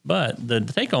out. But the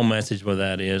take home message with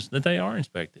that is that they are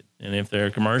inspected, and if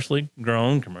they're commercially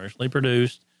grown, commercially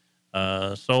produced,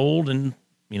 sold in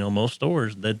most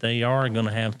stores, that they are going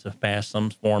to have to pass some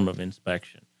form of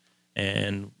inspection,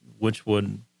 and which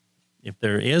would if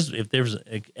there's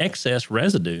excess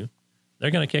residue,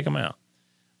 they're going to kick them out.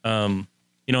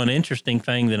 An interesting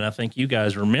thing that I think you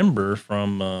guys remember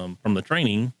from the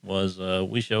training was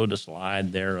we showed a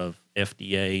slide there of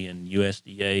FDA and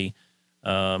USDA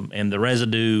and the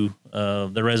residue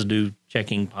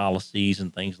checking policies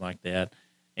and things like that,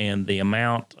 and the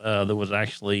amount that was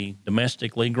actually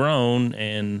domestically grown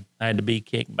and had to be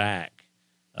kicked back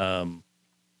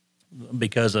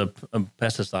because of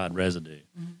pesticide residue.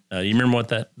 Mm-hmm. You remember what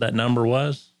that number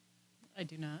was? I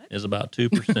do not. It was about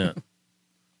 2%.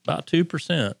 About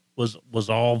 2% was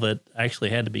all that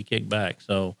actually had to be kicked back.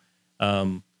 So,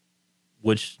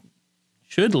 which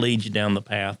should lead you down the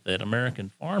path that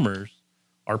American farmers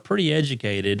are pretty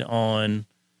educated on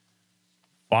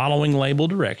following label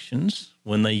directions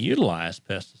when they utilize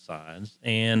pesticides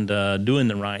and doing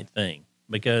the right thing.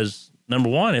 Because number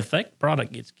one, if that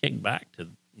product gets kicked back to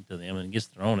them and gets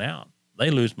thrown out, they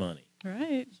lose money.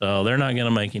 Right. So they're not going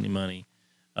to make any money.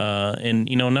 And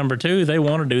number two, they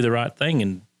want to do the right thing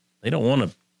and they don't want to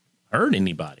hurt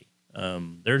anybody.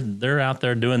 They're out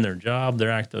there doing their job. They're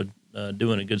actually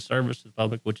doing a good service to the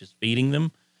public, which is feeding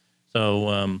them.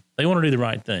 So they want to do the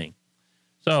right thing.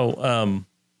 So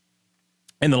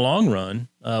in the long run,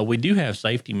 we do have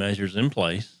safety measures in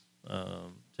place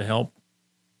to help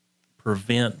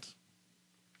prevent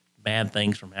bad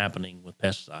things from happening with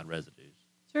pesticide residues.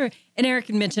 Sure. And Eric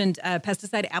had mentioned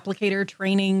pesticide applicator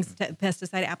trainings,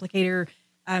 pesticide applicator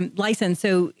license.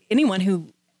 So anyone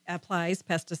who applies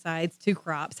pesticides to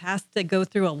crops has to go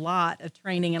through a lot of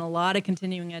training and a lot of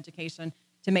continuing education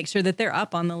to make sure that they're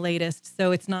up on the latest.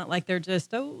 So it's not like they're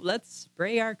just, let's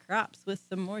spray our crops with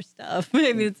some more stuff.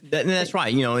 I mean, that's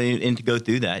right. And to go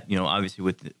through that, obviously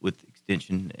with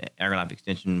Extension, AgriLife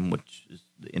Extension, which is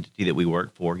the entity that we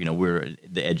work for, we're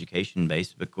the education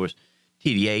base. Of course,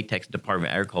 TDA, Texas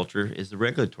Department of Agriculture, is the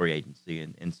regulatory agency.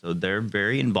 And so they're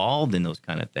very involved in those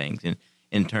kind of things. And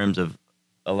in terms of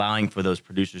allowing for those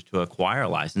producers to acquire a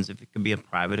license, if it could be a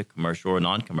private, a commercial, or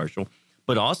non-commercial,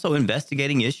 but also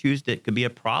investigating issues that could be a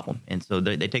problem. And so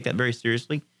they take that very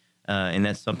seriously. And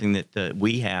that's something that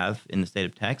we have in the state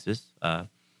of Texas,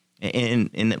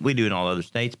 and that we do in all other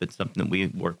states, but something that we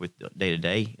work with day to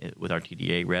day with our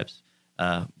TDA reps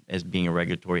as being a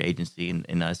regulatory agency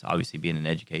and us obviously being an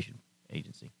education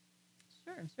agency.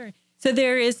 Sure. So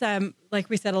there is,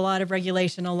 like we said, a lot of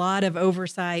regulation, a lot of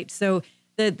oversight. So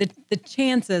the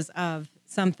chances of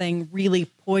something really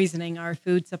poisoning our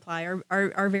food supply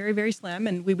are very, very slim.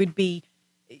 And we would be,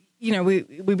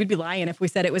 we would be lying if we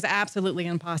said it was absolutely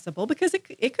impossible, because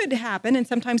it could happen. And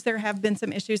sometimes there have been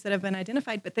some issues that have been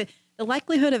identified, but the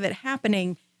likelihood of it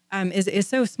happening is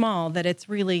so small that it's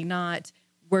really not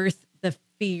worth the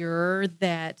fear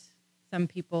that some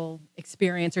people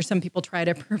experience or some people try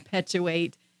to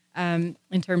perpetuate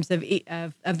in terms of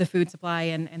the food supply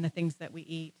and the things that we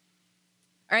eat.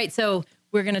 All right, so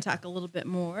we're going to talk a little bit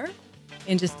more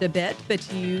in just a bit,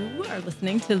 but you are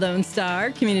listening to Lone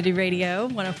Star Community Radio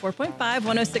 104.5,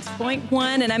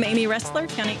 106.1, and I'm Amy Ressler,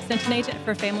 County Extension Agent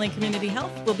for Family and Community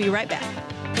Health. We'll be right back.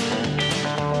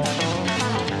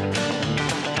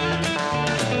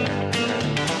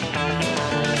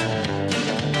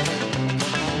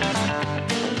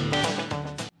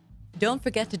 Don't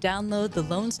forget to download the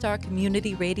Lone Star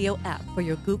Community Radio app for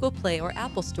your Google Play or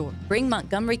Apple Store. Bring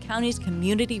Montgomery County's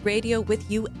community radio with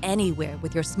you anywhere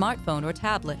with your smartphone or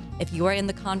tablet. If you are in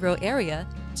the Conroe area,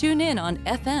 tune in on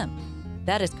FM.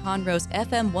 That is Conroe's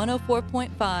FM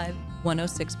 104.5,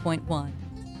 106.1.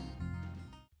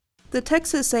 The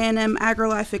Texas A&M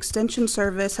AgriLife Extension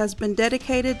Service has been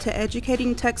dedicated to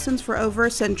educating Texans for over a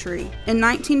century. In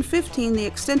 1915, the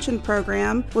Extension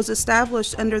Program was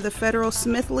established under the federal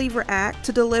Smith-Lever Act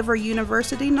to deliver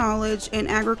university knowledge and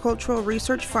agricultural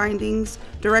research findings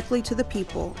directly to the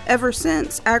people. Ever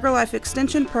since, AgriLife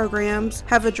Extension programs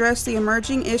have addressed the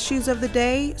emerging issues of the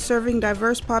day, serving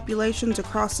diverse populations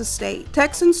across the state.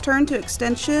 Texans turn to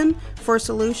Extension for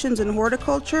solutions in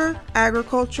horticulture,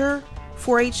 agriculture,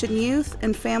 4-H and youth,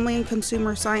 and family and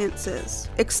consumer sciences.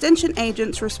 Extension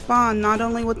agents respond not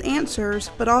only with answers,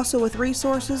 but also with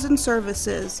resources and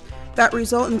services that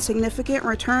result in significant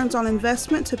returns on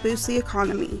investment to boost the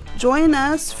economy. Join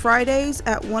us Fridays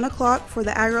at 1 o'clock for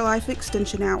the AgriLife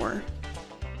Extension Hour.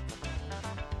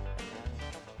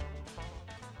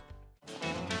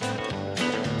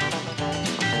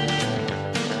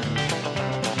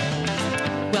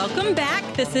 Welcome back.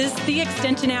 This is the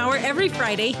Extension Hour every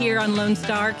Friday here on Lone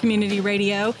Star Community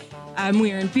Radio.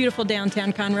 We are in beautiful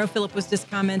downtown Conroe. Philip was just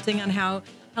commenting on how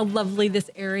lovely this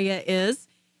area is.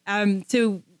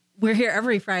 So we're here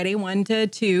every Friday, 1 to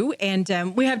 2,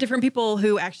 and we have different people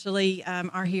who actually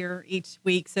are here each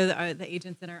week. So the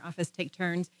agents in our office take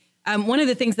turns. One of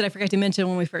the things that I forgot to mention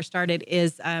when we first started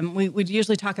is we would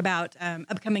usually talk about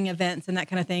upcoming events and that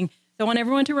kind of thing. So I want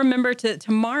everyone to remember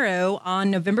tomorrow on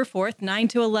November 4th, 9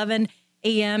 to 11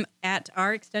 a.m. at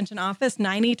our extension office,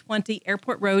 9020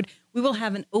 Airport Road, we will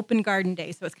have an open garden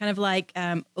day. So it's kind of like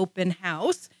open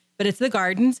house, but it's the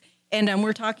gardens. And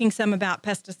we're talking some about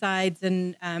pesticides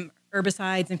and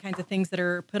herbicides and kinds of things that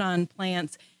are put on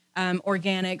plants,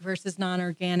 organic versus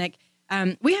non-organic.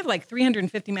 We have like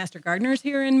 350 master gardeners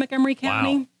here in Montgomery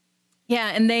County. Wow. Yeah,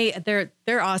 and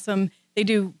they're awesome. They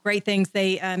do great things.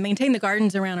 They maintain the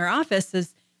gardens around our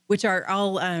offices, which are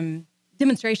all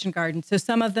demonstration gardens. So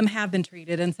some of them have been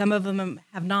treated and some of them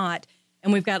have not.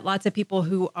 And we've got lots of people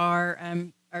who are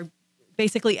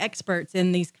basically experts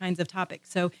in these kinds of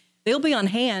topics. So they'll be on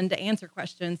hand to answer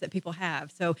questions that people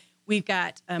have. So we've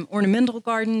got ornamental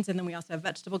gardens, and then we also have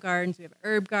vegetable gardens. We have an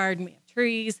herb garden. We have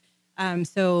trees.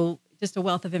 So just a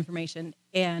wealth of information.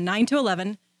 And 9 to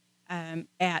 11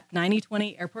 at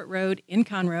 9020 Airport Road in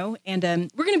Conroe. And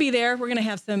we're going to be there. I'm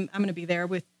going to be there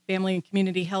with Family and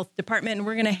Community Health Department, and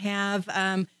we're going to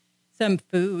have some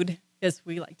food because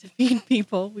we like to feed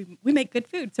people. We make good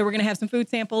food. So we're going to have some food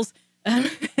samples.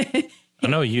 I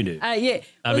know you do. Yeah.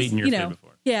 I've eaten your food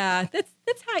before. Yeah, that's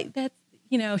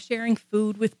sharing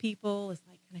food with people is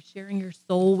like kind of sharing your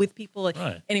soul with people.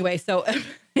 Right. Anyway, so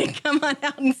come on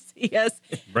out and see us.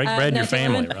 Break bread your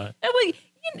family, right? Well,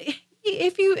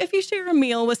 if you share a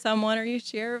meal with someone or you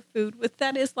share food with,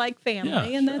 that is like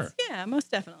family, and sure. that's most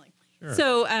definitely. Sure.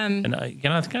 So, and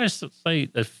can I say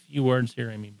a few words here,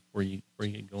 Amy, before you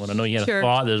get going? I know you had Sure. a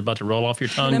thought that was about to roll off your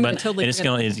tongue, And but totally it's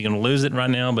going to lose it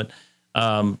right now. But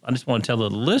I just want to tell the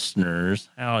listeners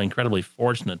how incredibly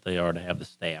fortunate they are to have the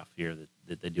staff here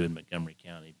that they do in Montgomery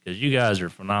County, because you guys are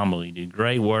phenomenal. You do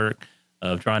great work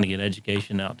of trying to get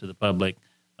education out to the public.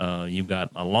 You've got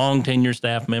a long tenure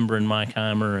staff member in Mike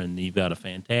Heimer, and you've got a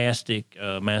fantastic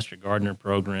Master Gardener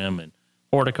program and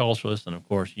horticulturist, and of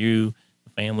course you, the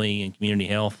Family and Community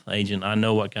Health agent. I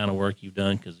know what kind of work you've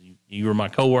done because you were my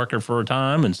coworker for a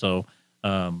time, and so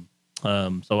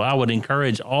I would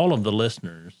encourage all of the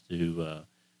listeners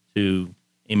to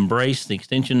embrace the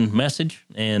extension message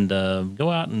and go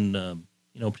out and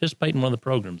participate in one of the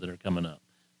programs that are coming up,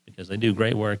 because they do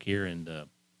great work here and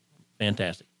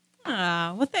fantastic.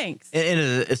 Well, thanks. And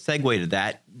a segue to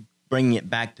that, bringing it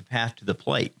back to Path to the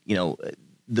Plate,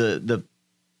 the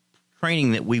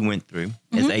training that we went through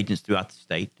as agents throughout the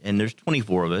state, and there's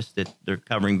 24 of us that they're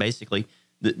covering basically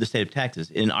the state of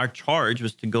Texas. And our charge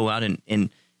was to go out and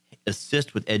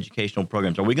assist with educational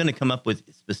programs. Are we going to come up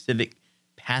with specific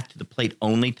Path to the Plate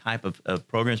only type of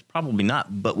programs? Probably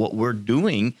not. But what we're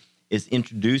doing is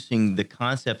introducing the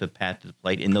concept of Path to the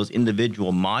Plate in those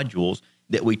individual modules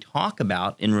that we talk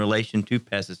about in relation to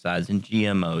pesticides and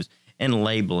GMOs and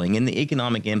labeling and the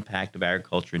economic impact of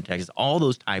agriculture in Texas, all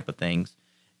those type of things,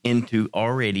 into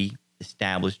already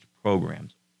established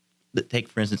programs. Take,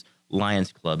 for instance,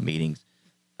 Lions Club meetings,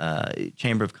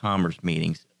 Chamber of Commerce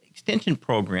meetings, extension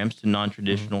programs to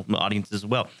non-traditional audiences as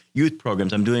well, youth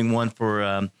programs. I'm doing one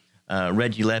for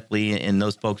Reggie Lepley and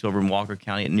those folks over in Walker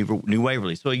County at New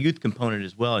Waverly, so a youth component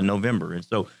as well in November. And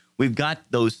so we've got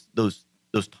those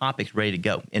topics ready to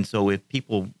go. And so if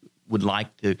people would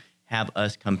like to have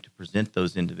us come to present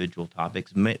those individual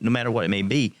topics, no matter what it may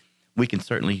be, we can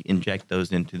certainly inject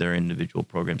those into their individual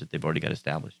programs that they've already got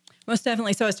established. Most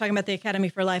definitely. So I was talking about the Academy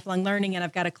for Lifelong Learning, and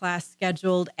I've got a class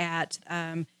scheduled at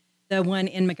the one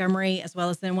in Montgomery as well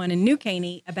as the one in New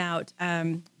Caney about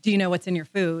do you know what's in your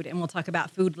food? And we'll talk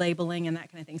about food labeling and that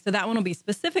kind of thing. So that one will be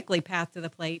specifically Path to the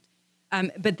Plate.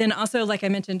 But then also, like I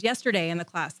mentioned yesterday in the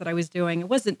class that I was doing, I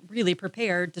wasn't really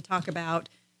prepared to talk about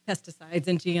pesticides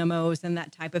and GMOs and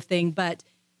that type of thing, but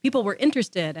people were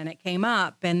interested and it came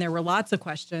up and there were lots of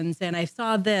questions and I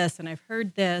saw this and I've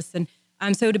heard this.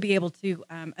 And so to be able to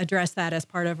address that as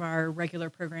part of our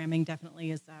regular programming definitely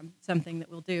is something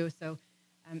that we'll do. So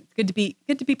it's good to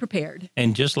be prepared.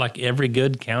 And just like every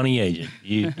good county agent,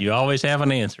 you always have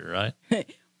an answer, right?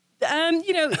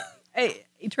 I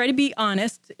try to be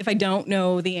honest if I don't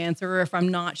know the answer or if I'm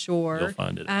not sure. You'll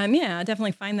find it. Yeah,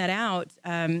 definitely find that out.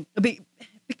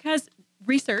 Because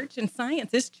research and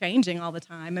science is changing all the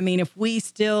time. I mean, if we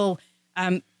still,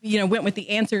 went with the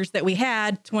answers that we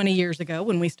had 20 years ago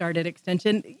when we started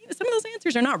Extension, some of those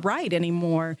answers are not right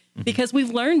anymore because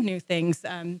we've learned new things.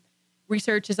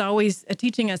 Research is always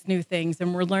teaching us new things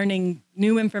and we're learning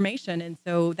new information. And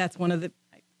so that's one of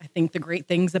I think the great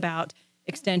things about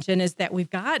Extension is that we've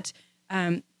got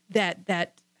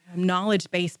that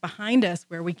knowledge base behind us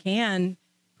where we can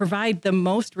provide the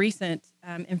most recent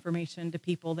information to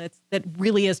people that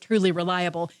really is truly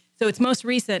reliable. So it's most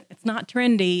recent. It's not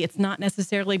trendy. It's not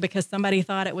necessarily because somebody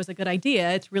thought it was a good idea.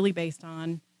 It's really based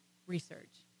on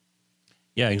research.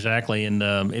 Yeah, exactly.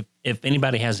 And if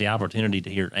anybody has the opportunity to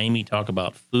hear Amy talk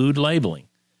about food labeling,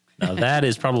 now that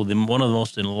is probably one of the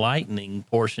most enlightening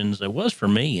portions. It was for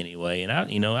me anyway. And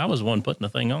I was the one putting the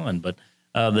thing on, but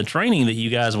the training that you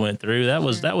guys went through, that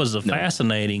was a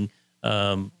fascinating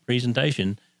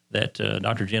presentation that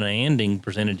Dr. Jenna Anding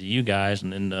presented to you guys,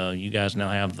 and then you guys now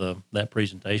have that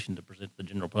presentation to present to the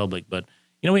general public. But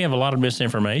we have a lot of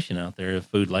misinformation out there of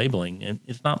food labeling, and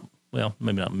it's not, well,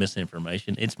 maybe not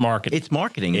misinformation. It's marketing. It's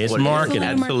marketing. It's marketing.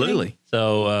 Absolutely.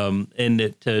 So,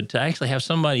 to actually have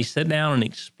somebody sit down and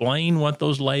explain what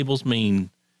those labels mean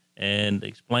and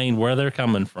explain where they're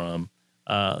coming from,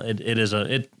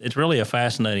 it's really a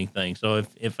fascinating thing. So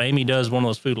if Amy does one of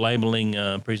those food labeling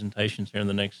presentations here in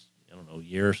the next,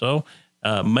 year or so,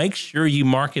 make sure you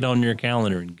mark it on your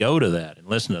calendar and go to that and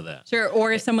listen to that. Sure.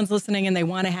 Or if someone's listening and they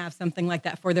want to have something like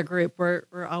that for their group, we're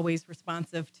always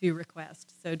responsive to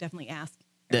requests. So definitely ask.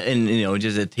 And,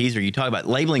 just a teaser, you talk about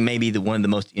labeling may be one of the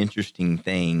most interesting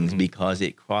things because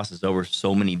it crosses over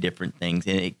so many different things,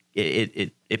 and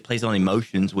it plays on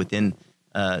emotions within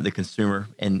the consumer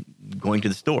and going to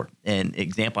the store. And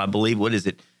example, I believe, what is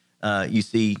it? You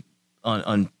see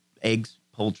on eggs,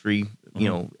 poultry,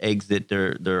 eggs that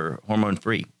they're hormone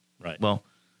free. Right. Well,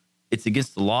 it's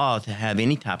against the law to have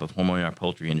any type of hormone in our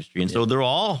poultry industry. And so they're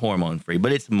all hormone free,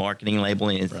 but it's marketing,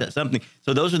 labeling, it's something.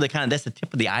 So those are that's the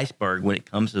tip of the iceberg when it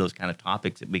comes to those kind of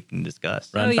topics that we can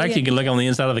discuss. Right. In fact, you can look on the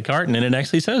inside of the carton and it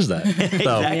actually says that.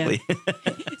 Exactly.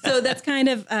 So that's kind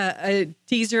of a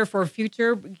teaser for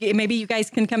future. Maybe you guys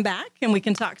can come back and we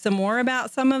can talk some more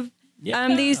about some of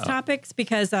these topics,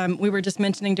 because we were just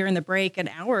mentioning during the break, an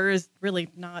hour is really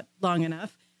not long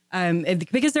enough,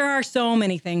 because there are so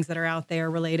many things that are out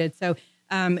there related. So,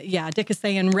 Dick is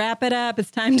saying, wrap it up. It's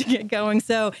time to get going.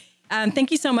 So thank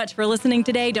you so much for listening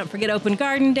today. Don't forget Open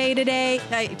Garden Day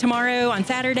tomorrow on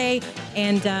Saturday,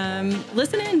 and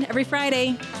listen in every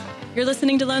Friday. You're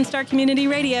listening to Lone Star Community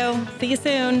Radio. See you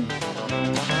soon.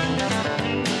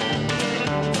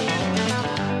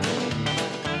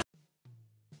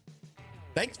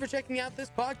 Thanks for checking out this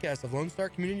podcast of Lone Star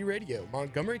Community Radio,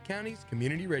 Montgomery County's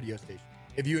community radio station.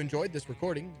 If you enjoyed this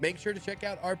recording, make sure to check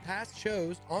out our past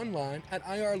shows online at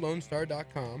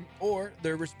irlonestar.com or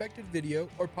their respective video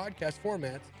or podcast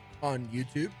formats on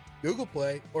YouTube, Google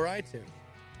Play, or iTunes.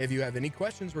 If you have any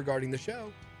questions regarding the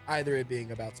show, either it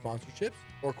being about sponsorships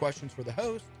or questions for the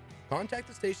host, contact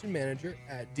the station manager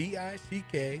at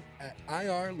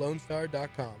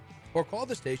dick@irlonestar.com or call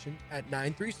the station at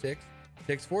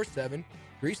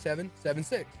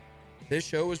 936-647-3776. This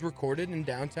show was recorded in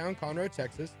downtown Conroe,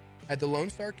 Texas at the Lone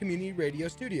Star Community Radio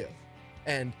Studios,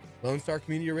 and Lone Star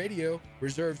Community Radio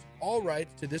reserves all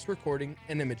rights to this recording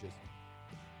and images.